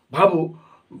 ভাবো,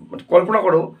 কল্পনা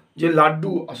করো যে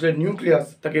লাড্ডু আসলে নিউক্লিয়াস,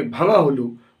 তাকে ভাঙা হলো,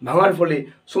 ভাঙার ফলে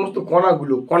সমস্ত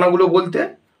কণাগুলো বলতে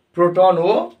প্রোটন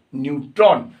ও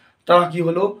নিউট্রন, তারা কি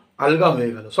হলো, আলগা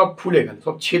হয়ে গেল, সব খুলে গেল,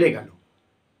 সব ছেড়ে গেল।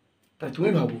 তাই তুমি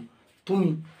ভাবো তুমি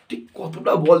ঠিক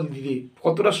কতটা বল দিলে,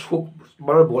 কতটা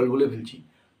বারবার বল বলে ফেলছি,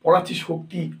 পড়াচ্ছি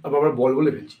শক্তি আর বারবার বল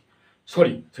বলে ফেলছি,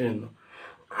 সরি সেই জন্য।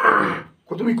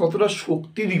 তুমি কতটা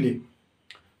শক্তি দিলে,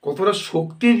 কতটা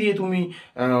শক্তি দিয়ে তুমি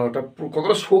ওটা,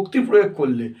 কতটা শক্তি প্রয়োগ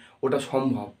করলে ওটা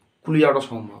সম্ভব, খুলে যাওয়াটা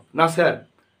সম্ভব না স্যার।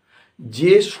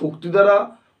 যে শক্তি দ্বারা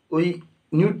ওই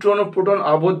নিউট্রন ও প্রোটন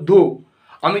আবদ্ধ,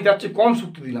 আমি তার চেয়ে কম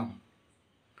শক্তি দিলাম।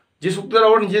 যে শক্তি দ্বারা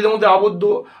ওরা নিজেদের মধ্যে আবদ্ধ,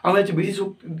 আমি হচ্ছে বেশি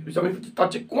শক্তি, আমি তার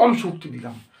চেয়ে কম শক্তি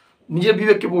দিলাম। নিজের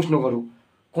বিবেককে প্রশ্ন করো,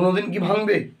 কোনোদিন কি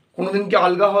ভাঙবে, কোনোদিন কি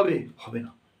আলগা হবে? হবে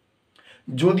না।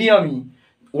 যদি আমি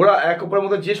ওরা এক অপরের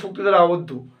মধ্যে যে শক্তি দ্বারা আবদ্ধ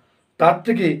তার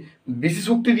থেকে বেশি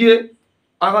শক্তি দিয়ে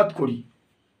আঘাত করি,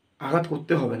 আঘাত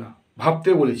করতে হবে না, ভাবতে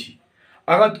বলেছি,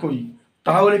 আঘাত করি,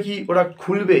 তাহলে কি ওরা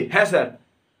খুলবে? হ্যাঁ স্যার,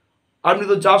 আপনি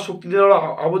তো যা শক্তি দিয়ে ওরা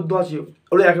আবদ্ধ আছে,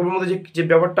 ওরা একের মধ্যে যে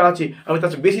ব্যাপারটা আছে আপনি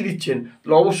তার চেয়ে বেশি দিচ্ছেন,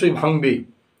 তাহলে অবশ্যই ভাঙবে।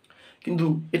 কিন্তু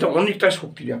এটা অনেকটাই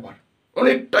শক্তির ব্যাপার,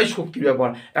 অনেকটাই শক্তির ব্যাপার।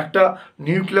 একটা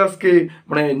নিউক্লিয়াসকে,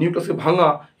 মানে নিউক্লিয়াসকে ভাঙা,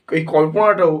 এই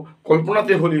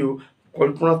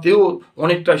কল্পনাতেও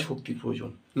অনেকটাই শক্তির প্রয়োজন,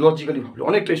 লজিক্যালি ভাবলে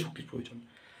অনেকটাই শক্তির প্রয়োজন।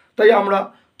 তাই আমরা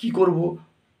কি করব,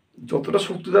 যতটা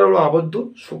শক্তি দ্বারা ওরা আবদ্ধ,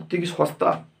 শক্তি কি সস্তা?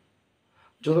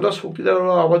 যতটা শক্তি দ্বারা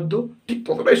ওরা আবদ্ধ, ঠিক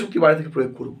ততটাই শক্তি বাইরে থেকে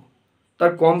প্রয়োগ করব।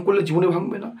 তার কম করলে জীবনে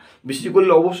ভাঙবে না, বেশি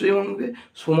করলে অবশ্যই ভাঙবে,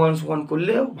 সমান সমান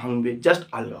করলেও ভাঙবে, জাস্ট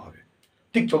আলগা হবে।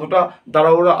 ঠিক যতটা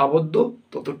দ্বারা ওরা আবদ্ধ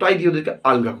ততটাই দিয়ে ওদেরকে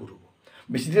আলগা করবো।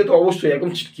 বেশি দিয়ে তো অবশ্যই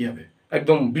একদম ছিটকে যাবে,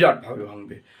 একদম বিরাটভাবে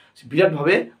ভাঙবে।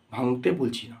 বিরাটভাবে ভাঙতে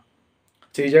বলছি না,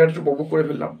 সেই জায়গাটা একটু বকবক করে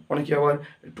ফেললাম, অনেকে আবার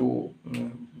একটু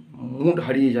মুড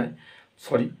হারিয়ে যায়,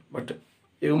 সরি, বাট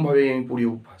এরকমভাবে আমি পড়ি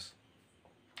অভ্যাস।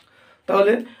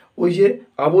 তাহলে ওই যে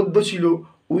আবদ্ধ ছিল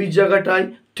ওই জায়গাটায়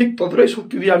ঠিক ততটাই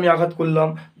শক্তি দিয়ে আমি আঘাত করলাম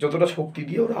যতটা শক্তি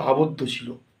দিয়ে ওরা আবদ্ধ ছিল।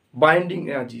 বাইন্ডিং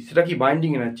এনার্জি, সেটা কি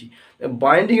বাইন্ডিং এনার্জি,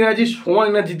 বাইন্ডিং এনার্জি সমান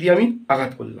এনার্জি দিয়ে আমি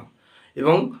আঘাত করলাম,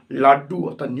 এবং লাড্ডু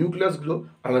অর্থাৎ নিউক্লিয়াসগুলো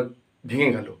আলাদা ভেঙে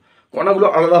গেল, কণাগুলো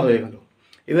আলাদা হয়ে গেল।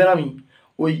 এবার আমি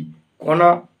ওই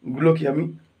কণাগুলোকে আমি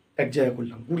এক জায়গায়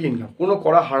করলাম, গুড়িয়ে নিলাম, কোনো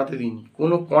কণা হারাতে দিইনি,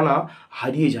 কোনো কণা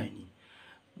হারিয়ে যায়নি।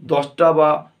 10টা বা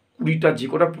 20টা যে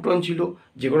কটা প্রোটন ছিল,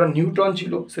 যে কটা নিউট্রন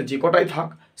ছিল, সে যে কটাই থাক,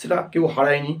 সেটা কেউ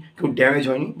হারায়নি, কেউ ড্যামেজ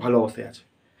হয়নি, ভালো অবস্থায় আছে।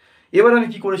 এবার আমি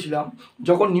কি করেছিলাম,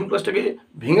 যখন নিউক্লিয়াসটাকে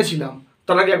ভেঙেছিলাম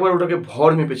তার আগে একবার ওটাকে ভর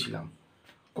মেপেছিলাম,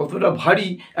 কতটা ভারী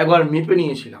একবার মেপে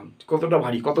নিয়েছিলাম, কতটা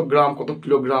ভারী, কত গ্রাম, কত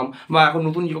কিলোগ্রাম, বা এখন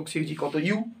নতুন যে শিখেছি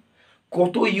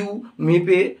কত ইউ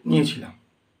মেপে নিয়েছিলাম।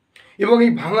 এবং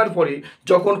এই ভাঙার পরে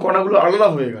যখন কণাগুলো আলাদা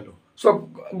হয়ে গেল, সব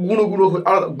গুঁড়ো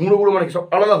আলাদা, গুঁড়ো মানে সব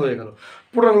আলাদা হয়ে গেল,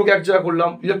 প্রোটনগুলোকে এক জায়গা করলাম,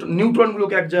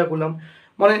 নিউট্রনগুলোকে এক জায়গা করলাম,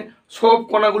 মানে সব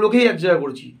কণাগুলোকেই এক জায়গা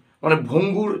করেছি, মানে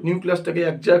ভঙ্গুর নিউক্লিয়াসটাকে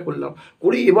এক জায়গা করলাম,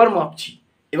 করে এবার মাপছি,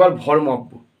 এবার ভর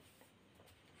মাপবো।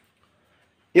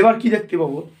 এবার কি দেখতে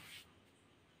পাবো,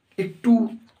 একটু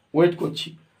ওয়েট করছি,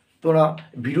 তোমরা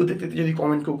ভিডিও দেখতে দেখতে যদি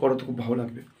কমেন্ট কেউ করো তো খুব ভালো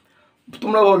লাগবে।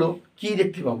 তোমরা বলো কি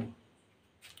দেখতে পাবো।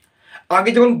 আগে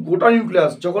যখন গোটা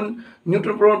নিউক্লিয়াস, যখন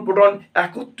নিউট্রন প্রোটন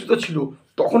একত্রিত ছিল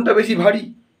তখনটা বেশি ভারী,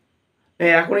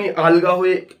 এখন এই আলগা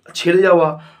হয়ে ছেড়ে যাওয়া,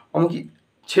 এমনকি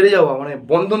ছেড়ে যাওয়া মানে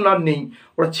বন্ধন আর নেই,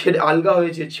 ওরা ছেড়ে আলগা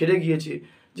হয়েছে, ছেড়ে গিয়েছে,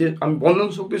 যে আমি বন্ধন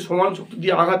শক্তি সমান শক্তি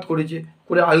দিয়ে আঘাত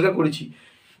করে আলগা করেছি,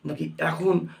 নাকি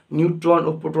এখন নিউট্রন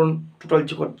ও প্রোটন টোটাল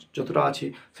যতটা আছে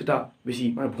সেটা বেশি,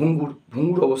 মানে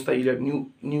ভঙ্গুর অবস্থায়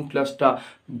নিউক্লিয়াসটা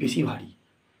বেশি ভারী,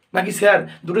 নাকি স্যার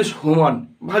দুটোই সমান?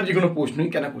 ভাবছি কোনো প্রশ্নই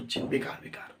কেন করছেন,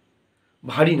 বেকার।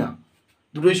 ভারী না,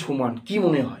 দুটোই সমান, কি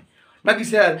মনে হয়? নাকি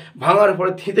স্যার ভাঙার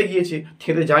পরে থেঁতে গিয়েছে,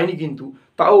 থেঁতে যায়নি কিন্তু,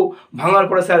 তাও ভাঙার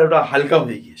পরে স্যার ওটা হালকা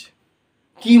হয়ে গিয়েছে?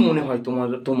 কি মনে হয়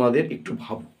তোমাদের একটু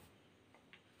ভাবো।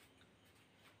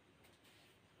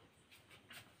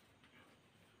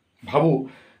 ভাবো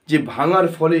যে ভাঙার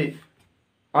ফলে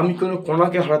আমি কোনো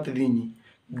কণাকে হারাতে দিইনি,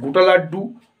 গোটা লাড্ডু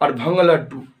আর ভাঙা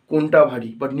লাড্ডু কোনটা ভারী,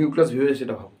 বাট নিউক্লিয়াস ভেবে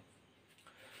সেটা ভাবো।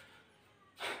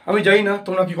 আমি জানি না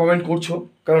তোমরা কি কমেন্ট করছো,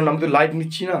 কারণ আমি তো লাইভ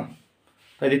নিচ্ছি না,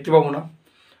 তাই দেখতে পাবো না।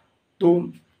 তো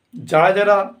যারা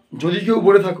যারা যদি কেউ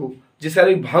বলে থাকো যে স্যার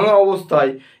এই ভাঙা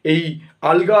অবস্থায় এই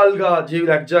আলগা আলগা যে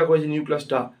এক জায়গা করেছে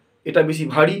নিউক্লিয়াসটা এটা বেশি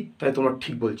ভারী, তাই তোমরা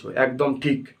ঠিক বলছো, একদম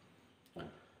ঠিক।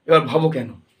 এবার ভাবো কেন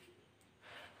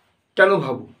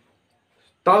ভাবো?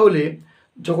 তাহলে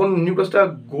যখন নিউক্লিয়াসটা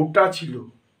গোটা ছিল,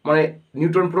 মানে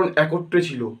নিউট্রন প্রোটন একত্রে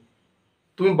ছিল,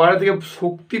 তুমি বাইরে থেকে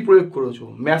শক্তি প্রয়োগ করেছো,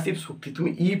 ম্যাসিভ শক্তি, তুমি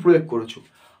প্রয়োগ করেছো।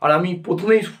 আর আমি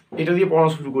প্রথমেই এটা দিয়ে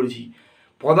পড়ানো শুরু করেছি,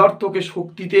 পদার্থকে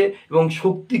শক্তিতে এবং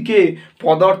শক্তিকে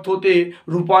পদার্থতে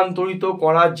রূপান্তরিত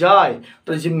করা যায়।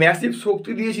 তাহলে যে ম্যাসিভ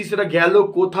শক্তি দিয়েছি সেটা গেল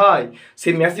কোথায়?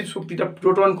 সেই ম্যাসিভ শক্তিটা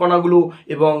প্রোটন কণাগুলো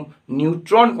এবং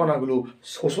নিউট্রন কণাগুলো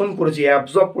শোষণ করেছে,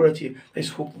 অ্যাবজর্ব করেছে, তাই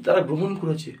শক্তি তারা গ্রহণ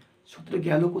করেছে। শক্তিটা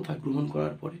গেল কোথায় গ্রহণ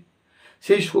করার পরে?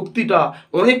 সেই শক্তিটা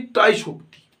অনেকটাই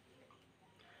শক্তি,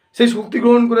 সেই শক্তি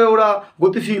গ্রহণ করে ওরা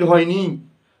গতিশীল হয়নি,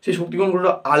 সেই শক্তি গ্রহণ করে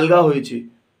ওরা আলগা হয়েছে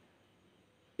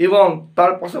এবং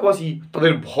তার পাশাপাশি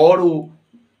তাদের ভরও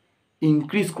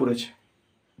ইনক্রিজ করেছে,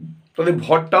 তাদের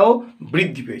ভরটাও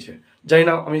বৃদ্ধি পেয়েছে। জানি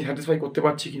না আমি স্যাটিসফাই করতে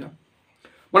পারছি কি না।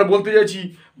 মানে বলতে চাইছি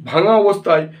ভাঙা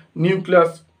অবস্থায়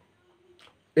নিউক্লিয়াস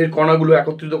এর কণাগুলো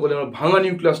একত্রিত করলে আমরা ভাঙা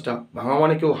নিউক্লিয়াসটা, ভাঙা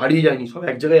মানে কেউ হারিয়ে যায়নি, সব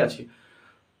এক জায়গায় আছে।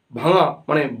 ভাঙা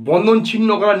মানে বন্ধন ছিন্ন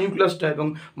করা নিউক্লিয়াসটা এবং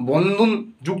বন্ধন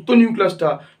যুক্ত নিউক্লিয়াসটা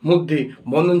মধ্যে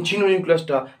বন্ধন ছিন্ন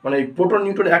নিউক্লিয়াসটা, মানে প্রোটন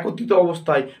নিউট্রন একত্রিত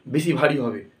অবস্থায় বেশি ভারী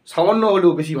হবে, সামান্য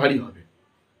হলেও বেশি ভারী হবে,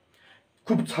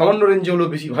 খুব সামান্য রেঞ্জে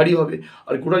হলেও বেশি ভারী হবে।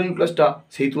 আর গোটা নিউক্লিয়াসটা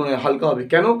সেই তুলনায় হালকা হবে।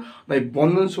 কেন না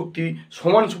বন্ধন শক্তি,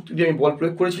 সমান শক্তি দিয়ে আমি বল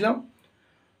প্রয়োগ করেছিলাম,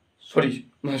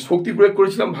 শক্তি প্রয়োগ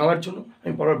করেছিলাম ভাঙার জন্য,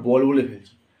 আমি পরে বল বলে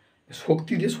ফেলছি।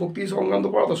 শক্তি দিয়ে শক্তি সংক্রান্ত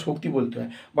পড়া তো শক্তি বলতে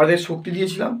হয়, বাড়িতে শক্তি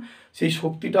দিয়েছিলাম, সেই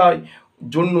শক্তিটার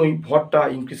জন্যই ভরটা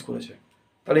ইনক্রিজ করেছে।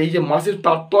 তাহলে এই যে মাসের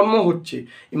তারতম্য হচ্ছে,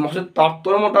 এই মাসের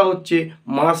তারতম্যটা হচ্ছে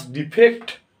মাস ডিফেক্ট।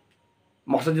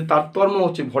 মাসের যে তারতম্য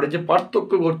হচ্ছে, ভরের যে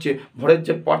পার্থক্য ঘটছে, ভরের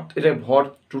যে এটা ভর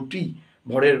ত্রুটি,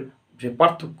 ভরের যে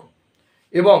পার্থক্য,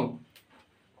 এবং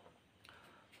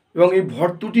এই ভর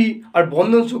ত্রুটি আর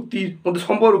বন্ধন শক্তির মধ্যে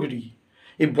সম্পর্কটি কি?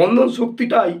 এই বন্ধন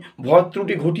শক্তিটাই ভর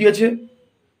ত্রুটি ঘটিয়েছে।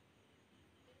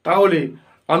 তাহলে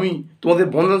আমি তোমাদের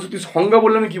বন্ধন শক্তির সংজ্ঞা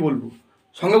বললে আমি কী বলবো?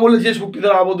 সংজ্ঞা বললে যে শক্তি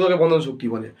দ্বারা আবদ্ধ থাকে বন্ধন শক্তি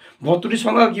বলে। ভর ত্রুটির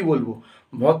সংজ্ঞা কী বলবো?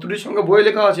 ভর ত্রুটির সংজ্ঞা বইয়ে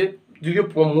লেখা আছে, যদিও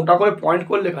মোটা করে পয়েন্ট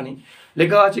করে লেখা নেই,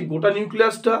 লেখা আছে গোটা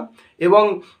নিউক্লিয়াসটা এবং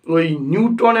ওই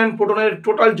নিউট্রন অ্যান্ড প্রোটনের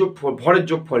টোটাল যোগফল, ভরের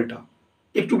যোগফলটা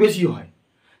একটু বেশি হয়।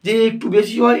 যে একটু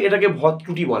বেশি হয় এটাকে ভর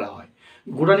ত্রুটি বলা হয়।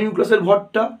 গোটা নিউক্লিয়াসের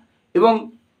ভরটা এবং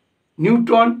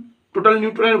নিউট্রন, টোটাল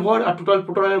নিউট্রনের ভর আর টোটাল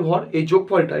প্রোটনের ভর, এই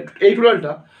যোগফলটা, এই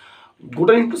টোটালটা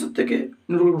গোটা নিউক্লিয়াসের থেকে,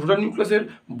 গোটা নিউক্লিয়াসের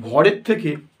ভরের থেকে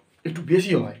একটু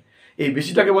বেশি হয়। এই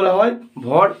বেশিটাকে বলা হয়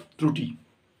ভর ত্রুটি।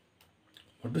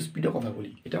 বড্ড স্পিডে কথা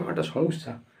বলি, এটা আমার একটা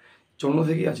সমস্যা, জন্ম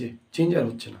থেকেই আছে, চেঞ্জ আর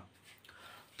হচ্ছে না।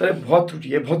 তাহলে ভর ত্রুটি,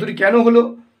 এই ভর ত্রুটি কেন হলো?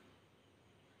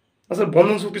 আসলে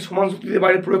বন্ধন শক্তি সমান শক্তি দিয়ে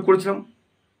বাইরে প্রয়োগ করেছিলাম,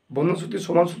 বন্ধন শক্তির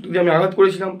সমান শক্তি দিয়ে আমি আঘাত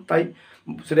করেছিলাম, তাই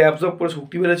সেটা অ্যাবজর্ব করে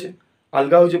শক্তি বেড়েছে,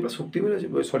 আলগা হয়েছে প্লাস শক্তি বেড়েছে,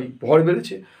 ভর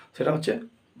বেড়েছে, সেটা হচ্ছে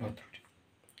ভর ত্রুটি,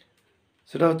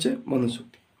 সেটা হচ্ছে বন্ধন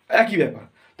শক্তি। একই ব্যাপার।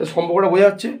 তা সম্পর্কটা বোঝা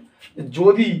যাচ্ছে,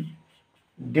 যদি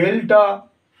ডেল্টা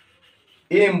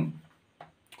এম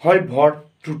হয় ভর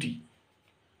ত্রুটি,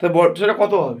 তাহলে সেটা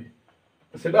কত হবে?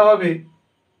 সেটা হবে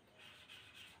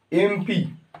এমপি।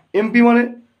 এমপি মানে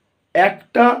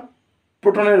একটা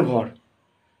প্রোটনের ভর।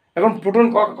 এখন প্রোটন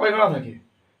কয়খানা থাকে?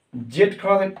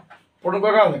 জেটখানা থাকে। প্রোটন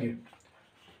কয়খানা থাকে?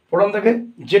 প্রোটন থাকে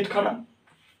জেটখানা।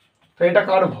 তাই এটা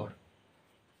কার ভর?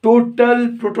 টোটাল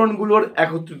প্রোটনগুলোর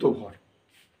একত্রিত ভর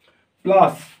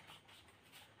প্লাস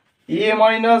এ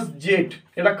মাইনাস জেড,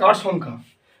 এটা কার সংখ্যা?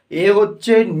 এ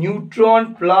হচ্ছে নিউট্রন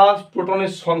প্লাস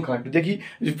প্রোটনের সংখ্যা। একটু দেখি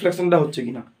রিফ্লেকশনটা হচ্ছে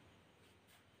কিনা।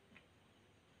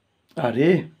 আরে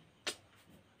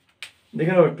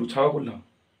দেখে নাও, একটু ছাওয়া করলাম।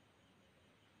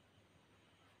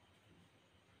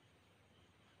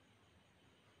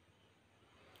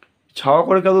 ছাওয়া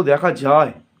করে কেউ দেখা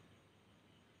যায়?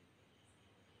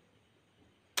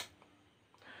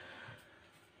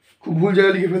 খুব ভুল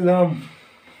জায়গায় লিখে ফেললাম।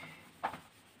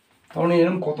 কারণ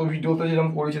এরকম কত ভিডিওতে যেরকম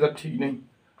করেছি তার ঠিক নেই।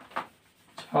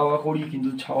 ছাওয়া করি কিন্তু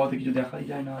ছাওয়াতে কিছু দেখাই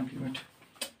যায় না আলটিমেট।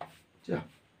 যা,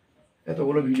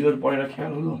 এতগুলো ভিডিওর পরে এটা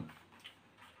খেয়াল হলো।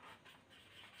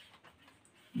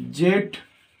 জেড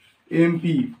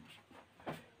এমপি,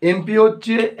 এমপি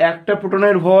হচ্ছে একটা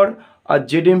প্রোটনের ভর আর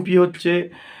জেড এমপি হচ্ছে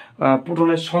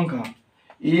প্রোটনের সংখ্যা।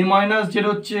 এ মাইনাস জেড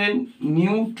হচ্ছে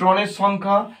নিউট্রনের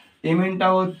সংখ্যা mnটা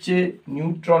হচ্ছে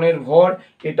নিউট্রনের ভর,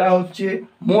 এটা হচ্ছে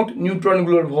মোট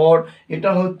নিউট্রনগুলোর ভর,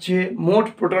 এটা হচ্ছে মোট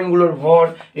প্রোটনগুলোর ভর,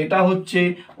 এটা হচ্ছে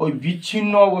ওই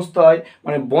বিচ্ছিন্ন অবস্থায়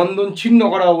মানে বন্ধন ছিন্ন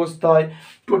করা অবস্থায়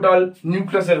টোটাল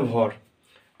নিউক্লিয়াসের ভর,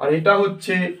 আর এটা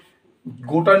হচ্ছে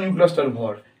গোটা নিউক্লিয়াসটার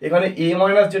ভর। এখানে a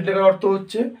মাইনাস জেড লেখার অর্থ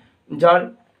হচ্ছে যার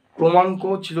ক্রমাঙ্ক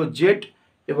ছিল জেড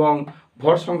এবং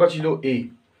ভর সংখ্যা ছিল a।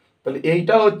 তাহলে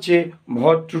এইটা হচ্ছে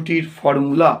ভর ত্রুটির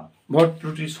ফর্মুলা, ভর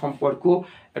ত্রুটির সম্পর্ক,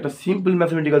 একটা সিম্পল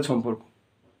ম্যাথমেটিক্যাল সম্পর্ক।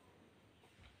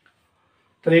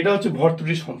 তাহলে এটা হচ্ছে ভর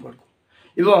ত্রুটির সম্পর্ক।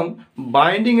 এবং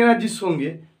বাইন্ডিং এনার্জির সঙ্গে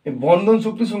বন্ধন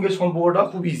শক্তির সঙ্গে সম্পর্কটা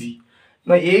খুব ইজি।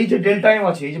 না এই যে ডেল্টা এম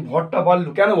আছে, এই যে ভরটা বাড়লো,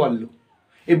 কেন বাড়লো?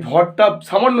 এই ভরটা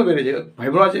সামান্য বেড়েছে,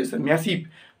 ভাইবো আছে ম্যাসিভ,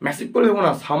 ম্যাসিভ করে ভেবো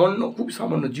না, সামান্য, খুব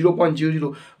সামান্য 0.00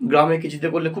 গ্রামে কেজিতে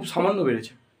করলে খুব সামান্য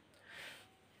বেড়েছে,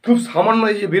 খুব সামান্য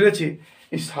এই যে বেড়েছে,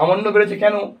 এই সামান্য বেড়েছে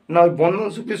কেন? না ওই বন্ধন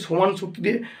শক্তির সমান শক্তি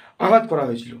দিয়ে আঘাত করা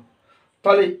হয়েছিল।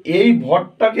 তাহলে এই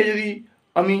ভরটাকে যদি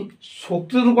আমি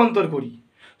শক্তিতে রূপান্তর করি,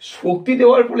 শক্তি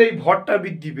দেওয়ার ফলে এই ভরটা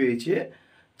বৃদ্ধি পেয়েছে,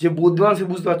 যে বুদ্ধিমান সে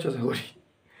বুঝতে পারছো আশা করি।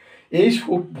 এই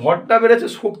ভরটা বেড়েছে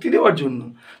শক্তি দেওয়ার জন্য।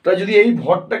 তাই যদি এই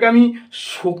ভরটাকে আমি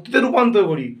শক্তিতে রূপান্তর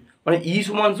করি, মানে ই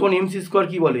সমান সমান এমসি স্কোয়ার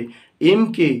কী বলে,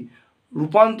 এমকে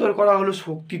রূপান্তর করা হলো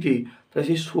শক্তিতে, তাই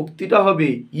সেই শক্তিটা হবে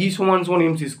ই সমান সমান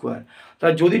এমসি স্কোয়ার।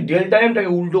 তাই যদি ডেল্টা এমটাকে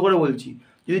উল্টো করে বলছি,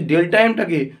 যদি ডেল্টা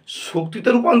এমটাকে শক্তিতে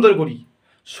রূপান্তর করি,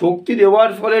 শক্তি দেওয়ার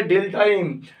ফলে ডেল্টা এম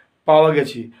পাওয়া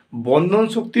গেছে, বন্ধন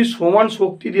শক্তির সমান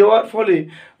শক্তি দেওয়ার ফলে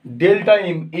ডেল্টা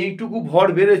এম এইটুকু ভর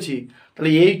বেড়েছে,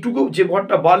 তাহলে এইটুকু যে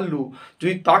ভরটা বাড়লো,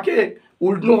 যদি তাকে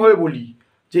উল্টোভাবে বলি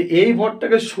যে এই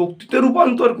ভরটাকে শক্তিতে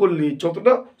রূপান্তর করলে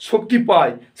যতটা শক্তি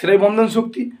পায় সেটাই বন্ধন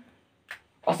শক্তি।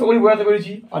 আশা করি বোঝাতে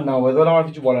পেরেছি। আর না বোঝাতে পারলে আমার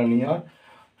কিছু বলার নেই। আর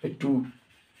একটু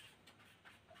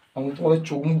আমি তোমাদের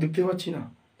চোখ মুখ দেখতে পাচ্ছি না,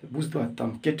 বুঝতে পারতাম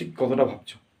কে ঠিক কতটা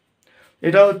ভাবছো।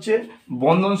 এটা হচ্ছে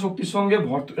বন্ধন শক্তির সঙ্গে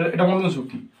ভর, এটা বন্ধন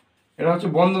শক্তি, এটা হচ্ছে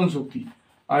বন্ধন শক্তি,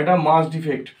 আর এটা মাস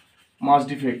ডিফেক্ট, মাস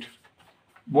ডিফেক্ট,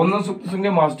 বন্ধন শক্তির সঙ্গে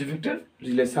মাস ডিফেক্টের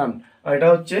রিলেশন। আর এটা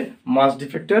হচ্ছে মাস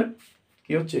ডিফেক্টের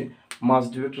কি হচ্ছে, মাস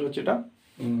ডিফেক্টের হচ্ছে এটা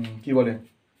কি বলে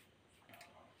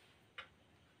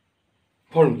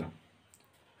ফর্মুলা।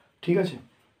 ঠিক আছে,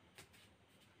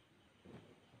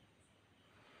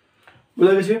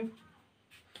 বোঝা গেছে?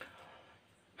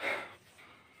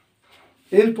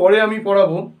 এরপরে আমি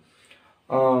পড়াবো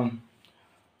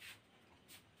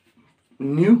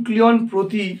নিউক্লিয়ন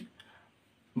প্রতি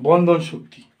বন্ধন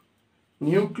শক্তি।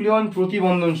 নিউক্লিয়ন প্রতি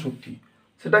বন্ধন শক্তি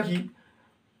সেটা কি?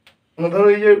 ধরো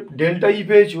এই যে ডেল্টা ই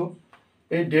পেয়েছো,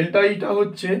 এই ডেল্টা ইটা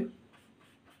হচ্ছে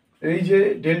এই যে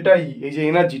ডেল্টা ই, এই যে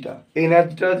এনার্জিটা, এই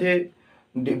এনার্জিটা যে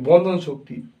বন্ধন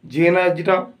শক্তি, যে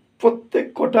এনার্জিটা প্রত্যেক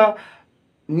কটা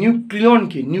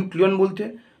নিউক্লিয়নকে, নিউক্লিয়ন বলতে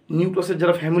নিউক্লিয়াসের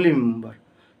যারা ফ্যামিলি মেম্বার,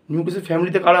 নিউক্লিয়াসের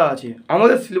ফ্যামিলিতে কারা আছে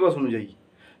আমাদের সিলেবাস অনুযায়ী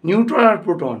নিউট্রন আর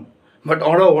প্রোটন, বাট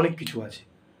আরও অনেক কিছু আছে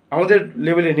আমাদের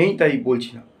লেভেলে নেই তাই বলছি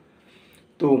না।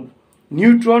 তো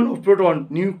নিউট্রন ও প্রোটন,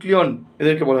 নিউক্লিয়ন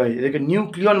এদেরকে বলা হয়, এদেরকে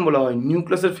নিউক্লিয়ন বলা হয়,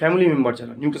 নিউক্লিয়াসের ফ্যামিলি মেম্বার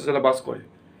যারা নিউক্লিয়াসে যারা বাস করে।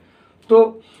 তো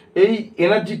এই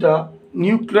এনার্জিটা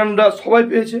নিউক্লিয়নরা সবাই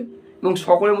পেয়েছে এবং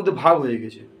সকলের মধ্যে ভাগ হয়ে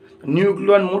গেছে।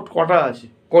 নিউক্লিয়ন মোট কটা আছে,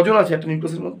 কজন আছে একটা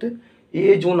নিউক্লিয়াসের মধ্যে? এ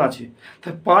জন আছে।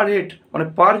 তাই পার হেড মানে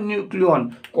পার নিউক্লিয়ন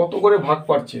কত করে ভাগ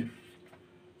পাচ্ছে,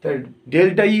 তাই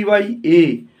ডেল্টা ই বাই এ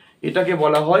এটাকে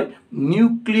বলা হয়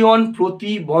নিউক্লিয়ন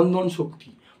প্রতি বন্ধন শক্তি।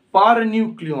 পার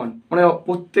নিউক্লিয়ন মানে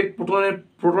প্রত্যেক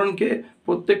প্রোটনকে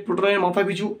প্রত্যেক প্রোটনের মাথা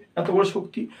পিছু এত করে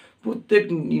শক্তি, প্রত্যেক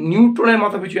নিউট্রনের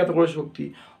মাথা পিছু এত করে শক্তি,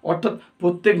 অর্থাৎ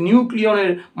প্রত্যেক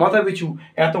নিউক্লিয়নের মাথা পিছু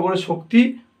এত করে শক্তি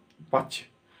পাচ্ছে।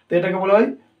 তো এটাকে বলা হয়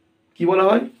কি বলা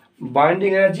হয়, বাইন্ডিং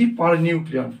এনার্জি পার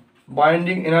নিউক্লিয়ন,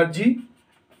 বাইন্ডিং এনার্জি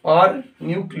পার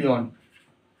নিউক্লিয়ন,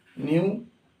 নিউক্লিয়ন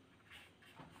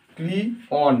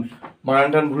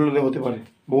বানানটা ভুল হলে হতে পারে,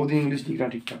 বহুদিন ইংলিশ লিখা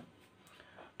ঠিকঠাক।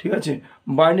 ঠিক আছে,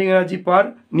 বাইন্ডিং এনার্জি পার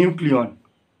নিউক্লিয়ন।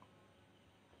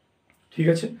 ঠিক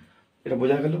আছে, এটা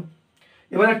বোঝা গেল।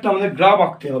 এবার একটা আমাদের গ্রাফ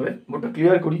আঁকতে হবে, বোর্ডটা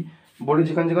ক্লিয়ার করি। বোর্ডে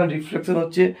যেখানে যেখানে রিফ্লেকশন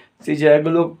হচ্ছে সেই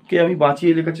জায়গাগুলোকে আমি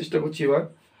বাঁচিয়ে লেখার চেষ্টা করছি। এবার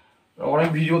অনেক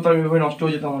ভিডিও তো আমি এভাবে নষ্ট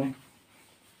হয়ে যেতাম অনেক।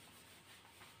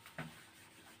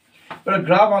 এবার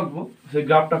গ্রাফ আঁকবো, সেই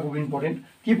গ্রাফটা খুব ইম্পর্টেন্ট।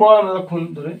 কি পড়ালাম এতক্ষণ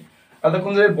ধরে?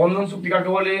 এতক্ষণ ধরে বন্ধন শক্তি কাকে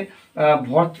বলে,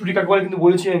 ভর ত্রুটি কাকে বলে কিন্তু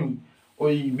বলেছি আমি,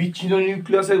 ওই বিচ্ছিন্ন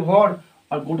নিউক্লিয়াসের ভর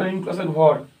আর গোটা নিউক্লিয়াসের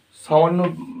ভর সামান্য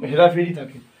হেরাফেরি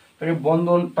থাকে, তাকে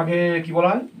বন্ধন, তাকে কি বলা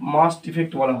হয়, মাস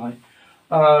ডিফেক্ট বলা হয়।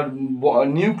 আর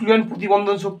নিউক্লিয়ন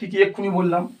প্রতিবন্ধন শক্তি কি এক্ষুনি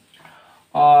বললাম,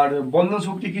 আর বন্ধন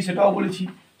শক্তি কি সেটাও বলেছি।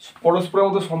 পরস্পরের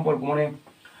মধ্যে সম্পর্ক মানে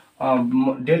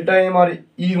ডেল্টা এম আর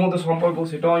ইর মধ্যে সম্পর্ক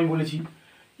সেটাও আমি বলেছি।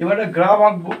 এবার একটা গ্রাফ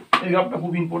আঁকবো, এই গ্রাফটা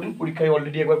খুব ইম্পর্টেন্ট, পরীক্ষায়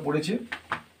অলরেডি একবার পড়েছে।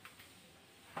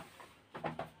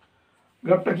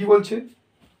 গ্রাফটা কি বলছে,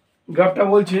 গ্রাফটা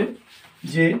বলছে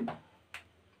যে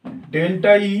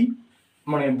ডেল্টা ই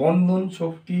মানে বন্ধন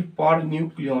শক্তি পার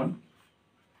নিউক্লিয়ন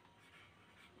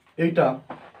এইটা,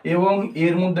 এবং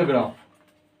এর মধ্যে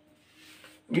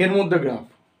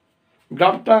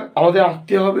গ্রাফটা আমাদের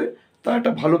আঁকতে হবে, তার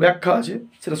একটা ভালো ব্যাখ্যা আছে,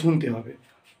 সেটা শুনতে হবে।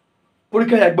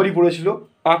 পরীক্ষায় একবারই পড়েছিল,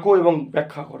 আঁকো এবং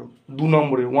ব্যাখ্যা করো, 2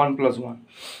 নম্বরের 1+1।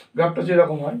 গ্রাফটা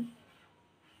যেরকম হয়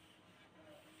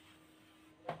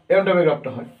এরকম টাইপের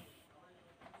গ্রাফটা হয়।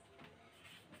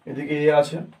 এদিকে এ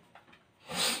আছে,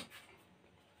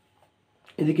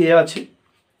 এদিকে এ আছে।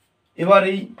 এবার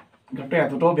এই গ্রাফটা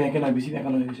এতটাও ব্যাঁকে না, বেশি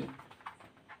ব্যাঁকানো হয়ে গেছে,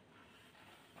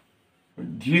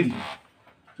 ধীরে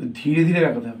ধীরে ধীরে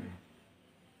ব্যাঁকাতে হবে।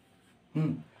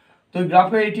 তো এই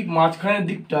গ্রাফে এই ঠিক মাঝখানের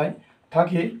দিকটায়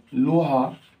থাকে লোহা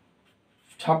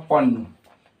 56,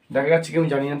 দেখা যাচ্ছে কি আমি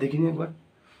জানি না, দেখিনি একবার,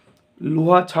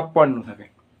 লোহা 56 থাকে।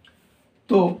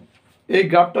 তো এই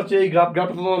গ্রাফটা হচ্ছে, এই গ্রাফটা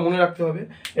তোমার মনে রাখতে হবে,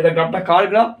 এটা গ্রাফটা কার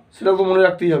গ্রাফ সেটা তো মনে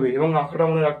রাখতেই হবে, এবং আঁকাটা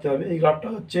মনে রাখতে হবে। এই গ্রাফটা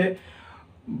হচ্ছে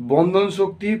বন্ধন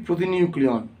শক্তি প্রতি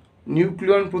নিউক্লিয়ন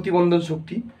প্রতি বন্ধন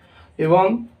শক্তি এবং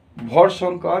ভর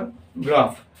সংখ্যার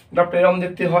গ্রাফটা এরকম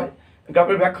দেখতে হয়।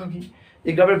 গ্রাফের ব্যাখ্যা কি?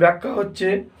 এই গ্রাফের ব্যাখ্যা হচ্ছে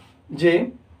যে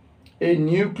এই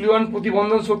নিউক্লিয়ন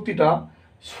প্রতিবন্ধন শক্তিটা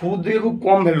শুরুর দিকে খুব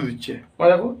কম ভ্যালু দিচ্ছে, মানে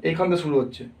দেখো এইখান দিয়ে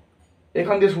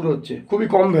শুরু হচ্ছে খুবই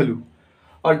কম ভ্যালু,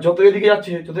 আর যত এদিকে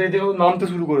যাচ্ছে, যত এদিকে নামতে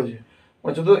শুরু করেছে,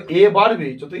 মানে যত এ বাড়বে,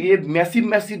 যত এ ম্যাসিভ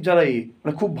যারা এ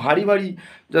মানে খুব ভারী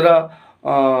যারা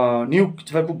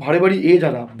যারা খুব ভারী এ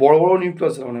যারা বড়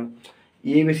নিউক্লিয়াস, মানে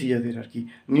এ বেশি যাদের আর কি,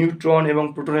 নিউট্রন এবং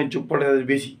প্রোটনের যোগফলটা যাদের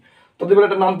বেশি, তাদের বেলা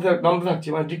একটা নামতে থাকছে,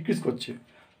 মানে ডিক্রিজ করছে।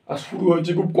 আর শুরু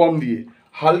হয়েছে খুব কম দিয়ে,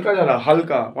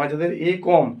 হালকা মানে যাদের এ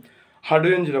কম,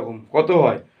 হাইড্রোজেন যেরকম কত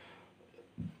হয়,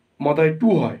 মাথায় 2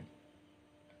 হয়,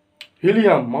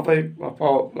 হিলিয়াম মাথায়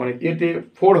মানে এতে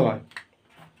 4 হয়,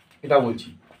 এটা বলছি।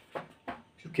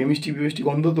 কেমিস্ট্রি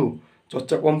গন্ধ তো,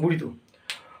 চর্চা কম করি তো।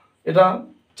 এটা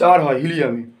 4 হয়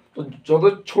হিলিয়ামে। তো যত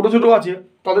ছোট আছে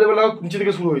তাদের বেলা নিচে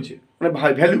থেকে শুরু হয়েছে, মানে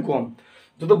ভ্যালু কম।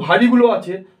 যত ভারীগুলো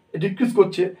আছে ডিক্রিজ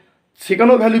করছে,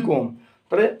 সেখানেও ভ্যালু কম।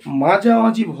 তাহলে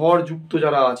মাঝামাঝি ভর যুক্ত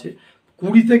যারা আছে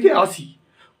 20 থেকে 80,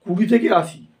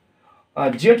 আর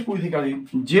জেড 20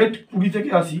 থেকে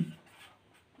 80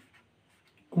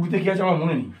 আছে আমার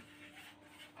মনে নেই,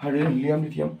 হাইড্রোজেন হিলিয়াম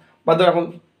লিথিয়াম বাদ দাও, এখন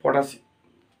পটাশ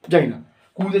জানি না,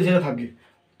 20 যেটা থাকে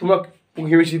তোমরা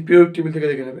কেমিস্ট্রি পিরিয়ডিক টেবিল থেকে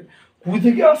দেখে নেবে। 20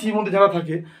 থেকে 80-র মধ্যে যারা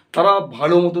থাকে তারা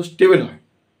ভালো মতো স্টেবল হয়,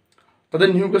 তাদের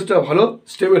নিউক্লিয়াসটা ভালো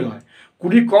স্টেবল হয়।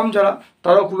 20 কম যারা,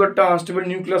 তারাও খুব একটা আনস্টেবল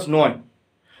নিউক্লিয়াস নয়,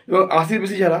 এবং 80-র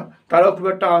বেশি যারা, তারাও খুব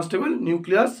একটা আনস্টেবল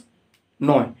নিউক্লিয়াস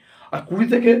নয়। আর 20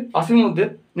 থেকে 80-র মধ্যে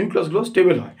নিউক্লিয়াসগুলো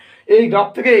স্টেবল হয়। এই গ্রাফ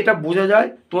থেকে এটা বোঝা যায়,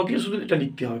 তোমাকে শুধু এটা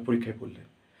লিখতে হবে পরীক্ষায় পড়লে,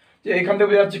 যে এখান থেকে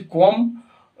বোঝা যাচ্ছে কম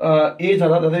এ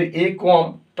যারা, তাদের এ কম,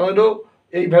 তাদেরও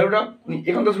এই ভ্যালুটা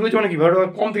এখান থেকে শুরু হয়েছে, মানে কি ভ্যালুটা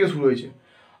কম থেকে শুরু হয়েছে।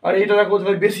 আর এইটা দেখো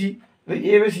তাদের বেশি,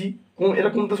 এ বেশি, কম, এটা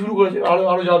কমতে শুরু করেছে,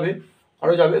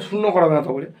 আরও যাবে, শূন্য করাবে না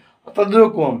তাহলে, আর তাদেরও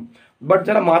কম। বাট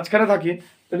যারা মাঝখানে থাকে,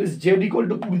 that is Z equal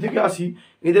to 20 থেকে 80,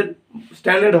 এদের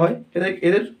স্ট্যান্ডার্ড হয়,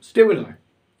 এদের স্টেবল হয়,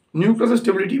 নিউক্লিয়াসের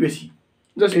স্টেবিলিটি বেশি,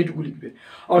 জাস্ট এইটুকু লিখবে।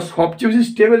 আর সবচেয়ে বেশি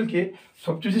স্টেবল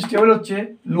হচ্ছে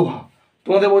লোহা।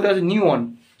 তোমাদের বলতে আছে নিউন,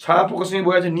 ছায়া প্রকাশনী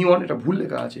বই আছে নিউন, এটা ভুল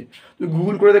লেখা আছে, তুমি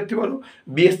গুগল করে দেখতে পারো,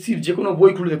 বিএসসির যে কোনো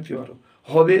বই খুলে দেখতে পারো,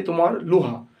 হবে তোমার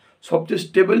লোহা সবচেয়ে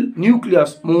স্টেবল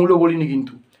নিউক্লিয়াস, মৌল বলিনি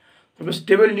কিন্তু, তবে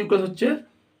স্টেবল নিউক্লিয়াস হচ্ছে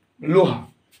লোহা।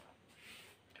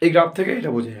 এই গ্রাফ থেকে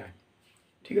এটা বোঝা যায়,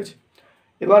 ঠিক আছে।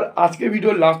 এবার আজকে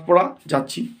ভিডিওর লাস্ট পড়া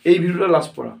যাচ্ছি, এই ভিডিওটা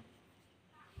লাস্ট পড়া,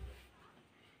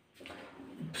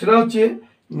 সেটা হচ্ছে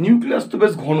নিউক্লিয়াস তো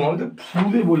বেশ ঘন, আমি তো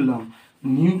শুরুতে বললাম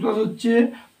নিউক্লিয়াস হচ্ছে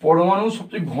পরমাণুর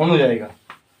সবচেয়ে ঘন জায়গা,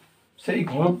 সেই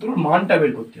ঘনত্বের মানটা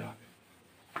বের করতে হবে,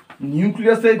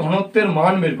 নিউক্লিয়াসের ঘনত্বের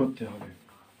মান বের করতে হবে।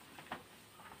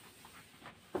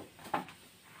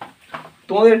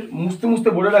 তোমাদের মুছতে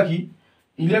বলে রাখি,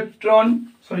 ইলেকট্রন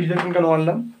কেন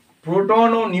আনলাম,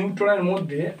 প্রোটন ও নিউট্রনের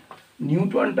মধ্যে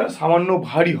নিউট্রনটা সামান্য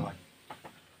ভারী হয়।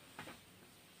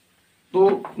 তো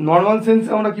নর্মাল সেন্সে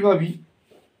আমরা কী ভাবি,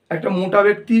 একটা মোটা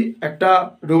ব্যক্তি, একটা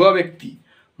রোগা ব্যক্তি,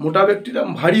 মোটা ব্যক্তিটা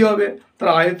ভারী হবে, তার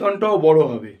আয়তনটাও বড়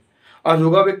হবে, আর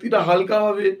রোগা ব্যক্তিটা হালকা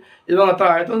হবে এবং তার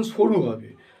আয়তন সরু হবে।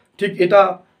 ঠিক এটা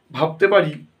ভাবতে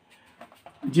পারি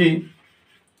যে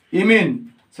এমএন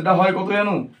সেটা হয় কত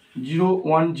জানো,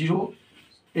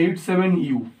 0.1087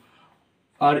 ইউ,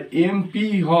 আর এমপি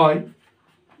হয়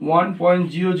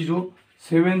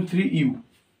 1.0073 ইউ।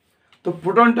 তো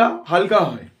প্রোটনটা হালকা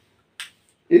হয়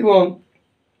এবং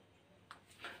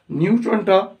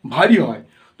নিউট্রনটা ভারী হয়।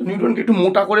 তো নিউট্রনকে একটু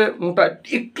মোটা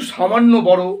একটু সামান্য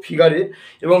বড় ফিগারে,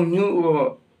 এবং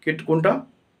কোনটা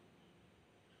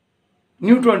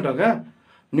নিউট্রনটা, হ্যাঁ,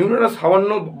 নিউট্রনটা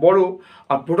সামান্য বড়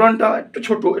আর প্রোটনটা একটু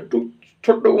ছোট, একটু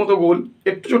ছোট্ট মতো গোল,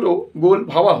 একটু ছোট গোল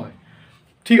ভাবা হয়,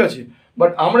 ঠিক আছে।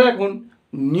 বাট আমরা এখন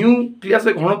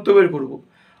নিউক্লিয়াসের ঘনত্ব বের করবো।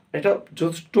 এটা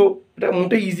যথেষ্ট, এটা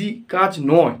মোটেই ইজি কাজ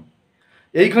নয়।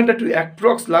 এইখানটা একটু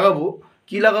অ্যাপ্রক্স লাগাবো।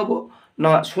 কি লাগাবো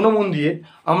না, শোনো মন দিয়ে,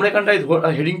 আমরা এখানটায়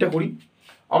হেডিংটা করি।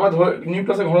 আমরা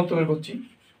নিউক্লিয়াসের ঘনত্ব বের করছি।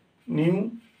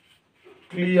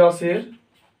 নিউক্লিয়াসের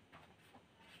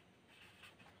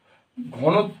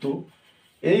ঘনত্ব,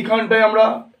 এইখানটায় আমরা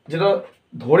যেটা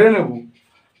ধরে নেব,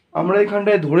 আমরা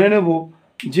এইখানটায় ধরে নেব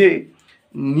যে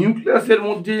নিউক্লিয়াসের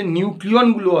মধ্যে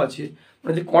নিউক্লিয়নগুলো আছে,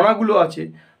 মানে যে কণাগুলো আছে,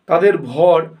 তাদের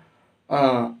ভর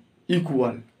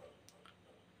ইকুয়াল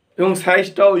এবং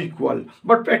সাইজটাও ইকুয়াল।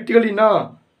 বাট প্র্যাকটিক্যালি না,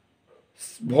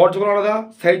 ভর যখন আলাদা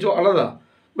সাইজও আলাদা।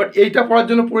 বাট এইটা পড়ার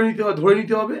জন্য পড়ে নিতে হবে, ধরে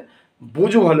নিতে হবে।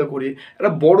 বোঝো ভালো করে,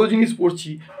 একটা বড় জিনিস পড়ছি,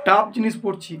 টাফ জিনিস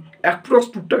পড়ছি, অ্যাপ্রক্স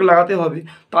টুকটাক লাগাতে হবে,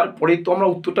 তারপরেই তো আমরা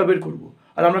উত্তরটা বের করবো।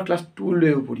 আর আমরা ক্লাস 2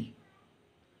 লেভেলে পড়ি,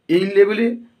 এই লেভেলে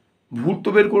ভুল তো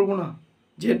বের করবো না।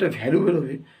 যে একটা ভ্যালু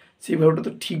বেরোবে, সেই ভ্যালুটা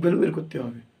তো ঠিক ভ্যালু বের করতে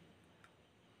হবে,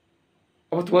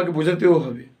 আবার তোমাকে বোঝাতেও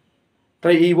হবে।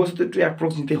 তাই এই বছর তো একটু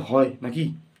অ্যাপ্রক্স নিতে হয় নাকি।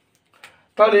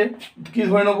 তাহলে কী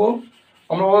ধরে নেবো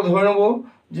আমরা, ধরে নেবো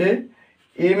যে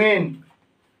mn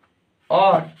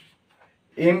আর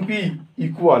mp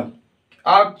ইকুয়াল।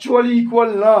 অ্যাকচুয়ালি ইকুয়াল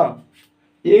না,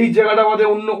 এই জায়গাটা বাদে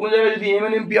অন্য কোনো জায়গায় যদি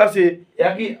mn mp আসে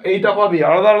একই, এইটা পাবে,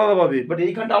 আলাদা আলাদা পাবে। বাট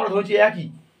এইখানটা আমরা ধরেছি একই,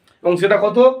 এবং সেটা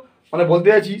কত, মানে বলতে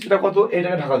চাইছি সেটা কত,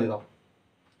 এইটাকে ঢাকা দিয়ে দাও,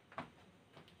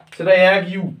 সেটা 1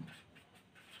 ইউ।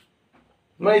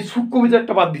 মানে এই সূক্ষ্ম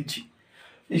বিচারটা বাদ দিচ্ছি,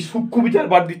 এই সূক্ষ্ম বিচার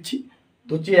বাদ দিচ্ছি,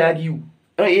 ধরছি 1 ইউ।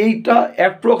 এইটা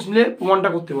অ্যাপ্রক্স নিলে প্রমাণটা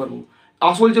করতে পারবো,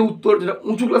 আসল যে উত্তর যেটা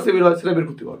উঁচু ক্লাসে বের হয় সেটা বের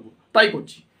করতে পারবো, তাই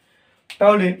করছি।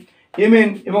 তাহলে mn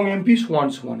এবং mp সমান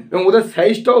সমান, এবং ওদের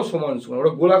সাইজটাও সমান সমান,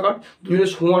 ওরা গোলাকার, দুজনে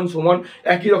সমান সমান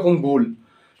একই রকম গোল।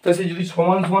 তাই সে যদি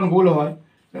সমান সমান গোল হয়,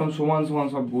 এবং সমান সমান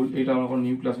সব গোল, এটা আমার কোনো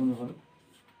নিউক্লিয়াস মনে হয়,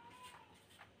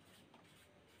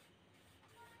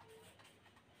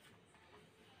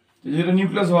 যেটা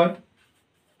নিউক্লিয়াস হয়,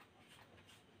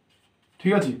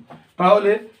 ঠিক আছে।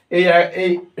 তাহলে এই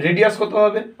এই রেডিয়াস কত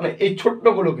হবে, মানে এই ছোট্ট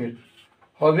গোলকের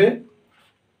হবে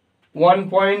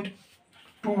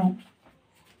 1.2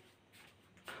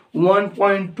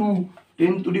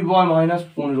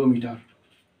 10⁻⁻15 মিটার।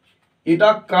 এটা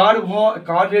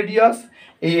কার রেডিয়াস,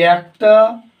 এই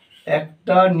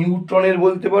একটা নিউট্রনের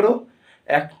বলতে পারো,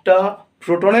 একটা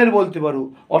প্রোটনের বলতে পারো,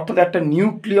 অর্থাৎ একটা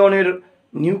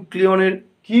নিউক্লিয়নের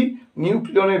কি,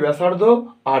 নিউক্লিয়নের ব্যাসার্ধ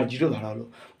r0 ধরা হলো।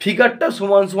 ফিগারটা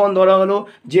সমান সমান ধরা হলো,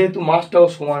 যেহেতু মাসটাও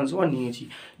সমান সমান নিয়েছি,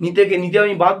 নিতে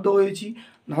আমি বাধ্য হয়েছি,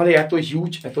 নাহলে এত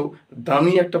হিউজ, এত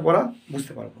দামি একটা পড়া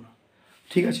বুঝতে পারবো না,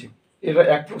 ঠিক আছে। এটা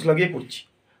অ্যাপ্রক্স লাগিয়ে করছি,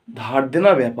 ধার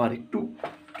দেনা ব্যাপার, একটু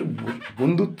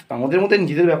বন্ধুত্ব আমাদের মধ্যে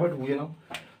নিজেদের ব্যাপারটা বুঝে নাও।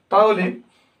 তাহলে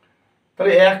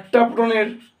একটা প্রোটনের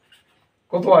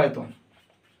কত আয়তন,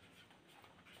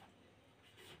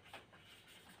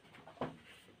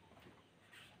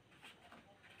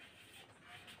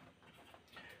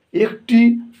 একটি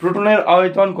প্রোটনের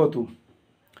আয়তন কত,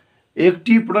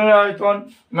 একটি প্রোটনের আয়তন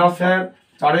না স্যার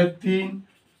 3.5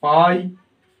 পাই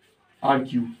আর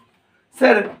কিউ।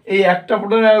 স্যার এই একটা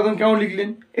প্রোটনের আয়তন কেমন লিখলেন,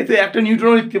 এতে একটা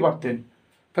নিউট্রনও লিখতে পারতেন।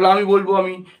 তাহলে আমি বলবো,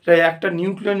 আমি একটা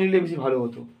নিউক্লিয়ন নিলে বেশি ভালো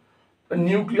হতো,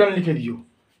 নিউক্লিয়ন লিখে দিও,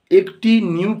 একটি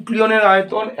নিউক্লিয়নের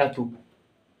আয়তন এত।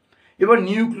 এবার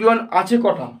নিউক্লিয়ন আছে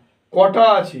কটা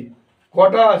আছে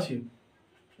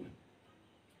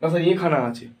না স্যার এখানে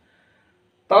আছে।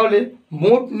 তাহলে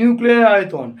মোট নিউক্লিয়ার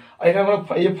আয়তন, আর এখানে আমরা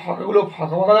এই ফাঁকাগুলো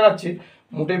ফাঁকা দেখাচ্ছে,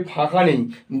 মোটে ফাঁকা নেই,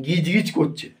 গিজ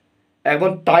করছে,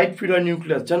 একদম টাইট ফিট হয়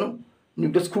নিউক্লিয়াস, জানো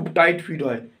নিউক্লিয়াস খুব টাইট ফিট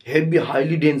হয়, হেভি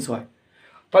হাইলি ডেন্স হয়,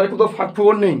 তাহলে কোথাও ফাঁক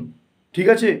ফোকর নেই, ঠিক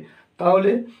আছে।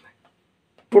 তাহলে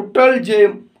টোটাল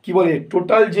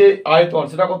যে আয়তন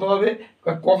সেটা কত হবে,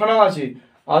 কখানা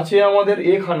আছে আমাদের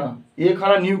এখানা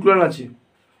নিউক্লিয়ন আছে।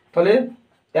 তাহলে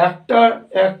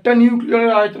একটা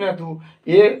নিউক্লিয়নের আয়তন এত,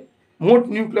 মোট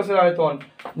নিউক্লিয়াসের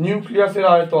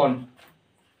আয়তন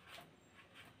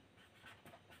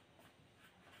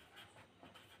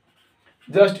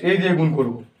জাস্ট এই দিয়ে গুণ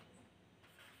করব,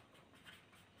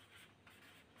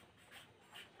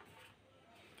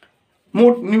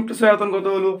 মোট নিউক্লিয়াসের আয়তন কত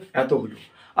হলো, এত হলো।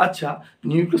 আচ্ছা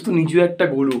নিউক্লিয়াস তো নিজেও একটা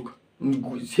গোলক,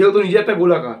 সেও তো নিজে একটা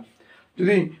গোলাকার।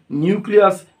 যদি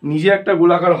নিউক্লিয়াস নিজে একটা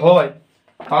গোলাকার হয়,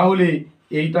 তাহলে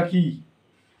এইটা কি,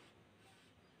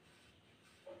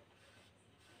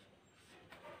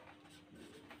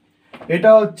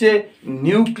 এটা হচ্ছে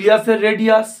নিউক্লিয়াসের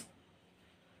রেডিয়াস।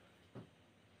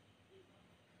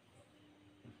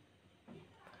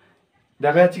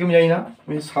 দেখা যাচ্ছে কি আমি জানি না,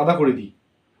 আমি সাদা করে দিই,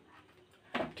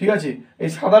 ঠিক আছে। এই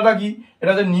সাদাটা কি, এটা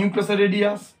হচ্ছে নিউক্লিয়াসের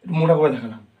রেডিয়াস, একটু মোটা করে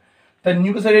দেখালাম। তাই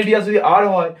নিউক্লিয়াসের রেডিয়াস যদি আর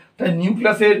হয়, তাই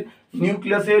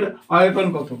নিউক্লিয়াসের আয়তন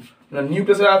কত, না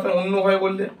নিউক্লিয়াসের আয়তন অন্যভাবে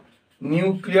বললে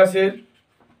নিউক্লিয়াসের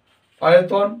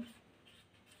আয়তন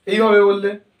এইভাবে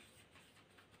বললে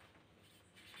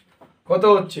কত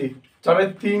হচ্ছে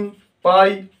 4/3 পাই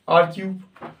আর কিউব।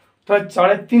 তাহলে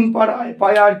 4/3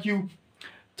 পাই আর কিউব,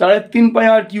 4/3 পাই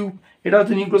আর কিউব, এটা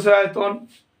হচ্ছে নিউক্লিয়াসের আয়তন,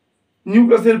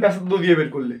 নিউক্লিয়াসের ব্যাসার্ধ দিয়ে বের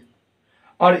করলে।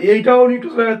 আর এইটাও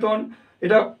নিউক্লিয়াসের আয়তন,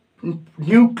 এটা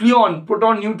নিউক্লিয়ন,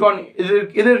 প্রোটন, নিউট্রন,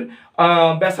 এদের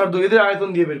ব্যাসার্ধ, এদের আয়তন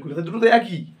দিয়ে বের করলে। দুটো তো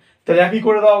একই, তাহলে একই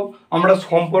করে দাও, আমরা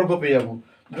সম্পর্ক পেয়ে যাবো।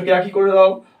 দুটোকে একই করে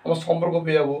দাও, আমরা সম্পর্ক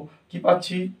পেয়ে যাবো। কি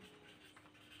পাচ্ছি,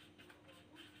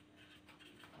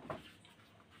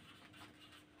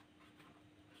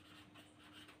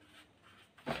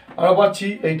 আমরা পাচ্ছি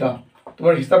এইটা,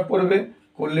 তোমরা হিসাব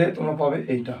করলে তোমরা পাবে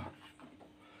এইটা।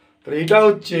 তাহলে এটা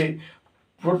হচ্ছে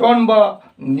প্রোটন বা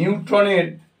নিউট্রনের,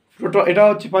 এটা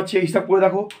হচ্ছে পাচ্ছি, হিসাব করে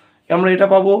দেখো আমরা এটা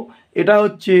পাবো, এটা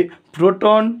হচ্ছে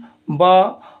প্রোটন বা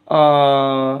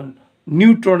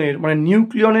নিউট্রনের মানে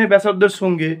নিউক্লিয়নের ব্যাসার্ধের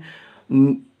সঙ্গে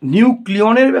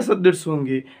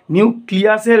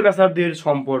নিউক্লিয়াসের ব্যাসার্ধের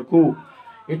সম্পর্ক।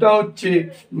 এটা হচ্ছে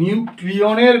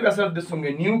নিউক্লিয়নের ব্যাসার্ধের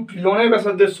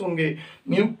সঙ্গে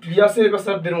নিউক্লিয়াসের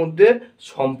ব্যাসার্ধের মধ্যে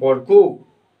সম্পর্ক।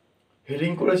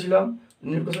 হেডিং করেছিলাম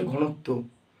নিউক্লিয়াসের ঘনত্ব,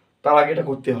 তার আগে এটা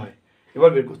করতে হয়, এবার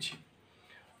বের করছি।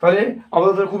 তাহলে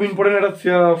আমাদের খুব ইম্পর্টেন্ট একটা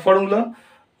ফর্মুলা,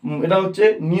 এটা হচ্ছে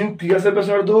নিউক্লিয়াসের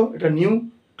ব্যাসার্ধ, এটা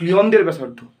নিউক্লিয়নদের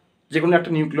ব্যাসার্ধ, যে কোনো একটা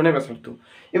নিউক্লিয়নের ব্যাসার্ধ।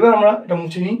 এবার আমরা এটা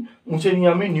মুছে নিয়ে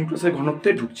আমি নিউক্লিয়াসের ঘনত্বে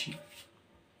ঢুকছি।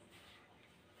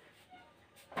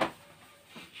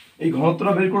 এই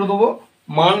ঘনত্বটা বের করে দেবো,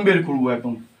 মান বের করবো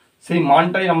একদম, সেই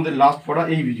মানটাই আমাদের লাস্ট পড়া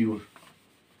এই ভিডিওর।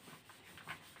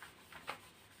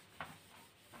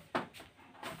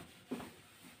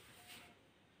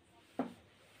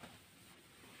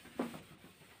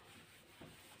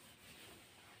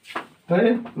 তাহলে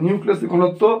নিউক্লিয়াসের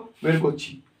ঘনত্ব বের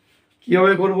করছি,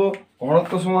 কীভাবে করবো,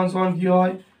 ঘনত্ব সমান সমান কী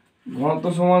হয়, ঘনত্ব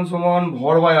সমান সমান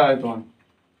ভর বাই আয়তন।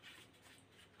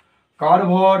 কার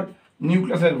ভর,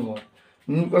 নিউক্লিয়াসের ভর।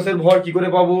 নিউক্লিয়াসের ভর কি করে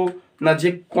পাবো, না যে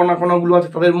কণাগুলো আছে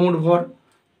তাদের মোট ভর।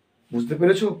 বুঝতে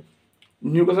পেরেছো,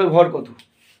 নিউক্লিয়াসের ভর কত,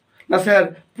 না স্যার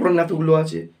প্রোটন এতগুলো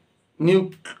আছে,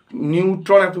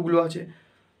 নিউট্রন এতগুলো আছে,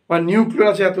 বা নিউক্লিয়াস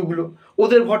আছে এতগুলো,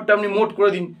 ওদের ভরটা আপনি মোট করে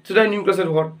দিন, সেটাই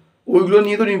নিউক্লিয়াসের ভর, ওইগুলো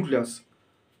নিয়ে তো নিউক্লিয়াস।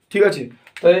 ঠিক আছে,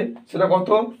 তাই সেটা কত,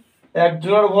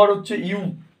 একজনের ভর হচ্ছে ইউ,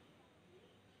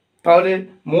 তাহলে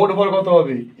মোট ভর কত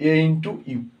হবে, এ ইন্টু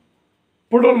ইউ।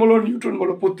 প্রোটন বলো নিউট্রন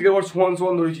বলো প্রত্যেকের ভর সমান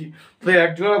সমান ধরেছি, তাই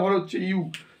একজনের ভর হচ্ছে ইউ,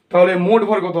 তাহলে মোট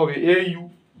ভর কত হবে, এ ইউ।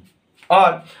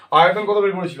 আর আয়তন কত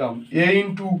বের করেছিলাম, এ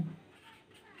ইন্টু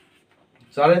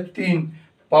 4/3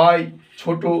 পাই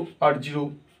ছোট আর 0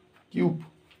 কিউব।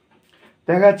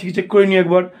 দেখা যাচ্ছে কি, চেক করে নিই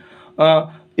একবার,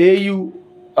 এ ইউ,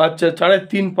 আচ্ছা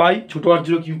 4/3 পাই ছোট আর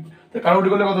 0 কিউব। তা কাটাকুটি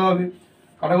করলে কত হবে,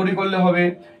 কাটাকুটি করলে হবে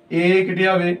এ কেটে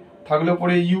যাবে, থাকলে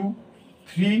পরে ইউ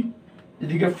 3,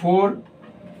 এদিকে 4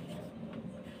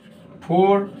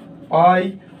 পাই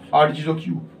আর 0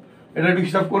 কিউব। এটা একটু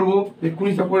হিসাব করবো, এক্ষুনি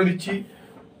হিসাব করে দিচ্ছি।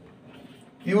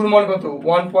 ইউর মান কত,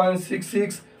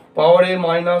 1.66 পাওয়ারে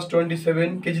 -27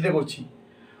 কেজিতে করছি।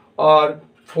 আর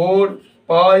 4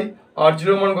 পাই আর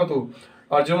 0 মান কত,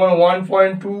 আর 0 মান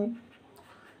 1.2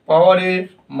 পাওয়ারে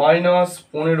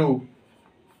 -15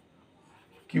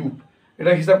 কিউব।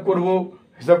 এটা হিসাব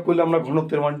করলে আমরা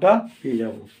ঘনত্বের মানটা পেয়ে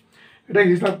যাব। এটা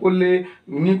হিসাব করলে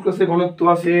নিউক্লিয়াসের ঘনত্ব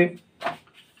আসে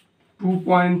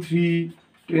 2.3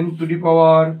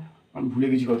 10⁻, আমি ভুলে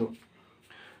গেছি কত,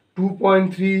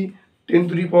 2.3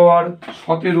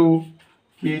 10⁻17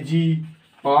 কেজি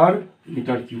পার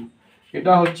মিটার কিউব।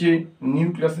 এটা হচ্ছে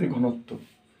নিউক্লিয়াসের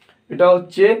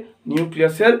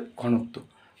ঘনত্ব,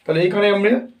 তাহলে এখানে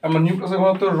আমরা নিউক্লিয়াসের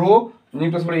ঘনত্ব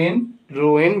নিউক্লিয়াস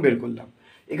এন বের করলাম।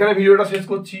 এখানে ভিডিওটা শেষ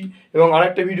করছি, এবং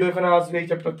আরেকটা ভিডিও এখানে আসবে এই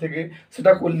চ্যাপ্টার থেকে,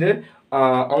 সেটা করলে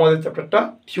আমাদের চ্যাপ্টারটা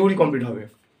থিওরি কমপ্লিট হবে।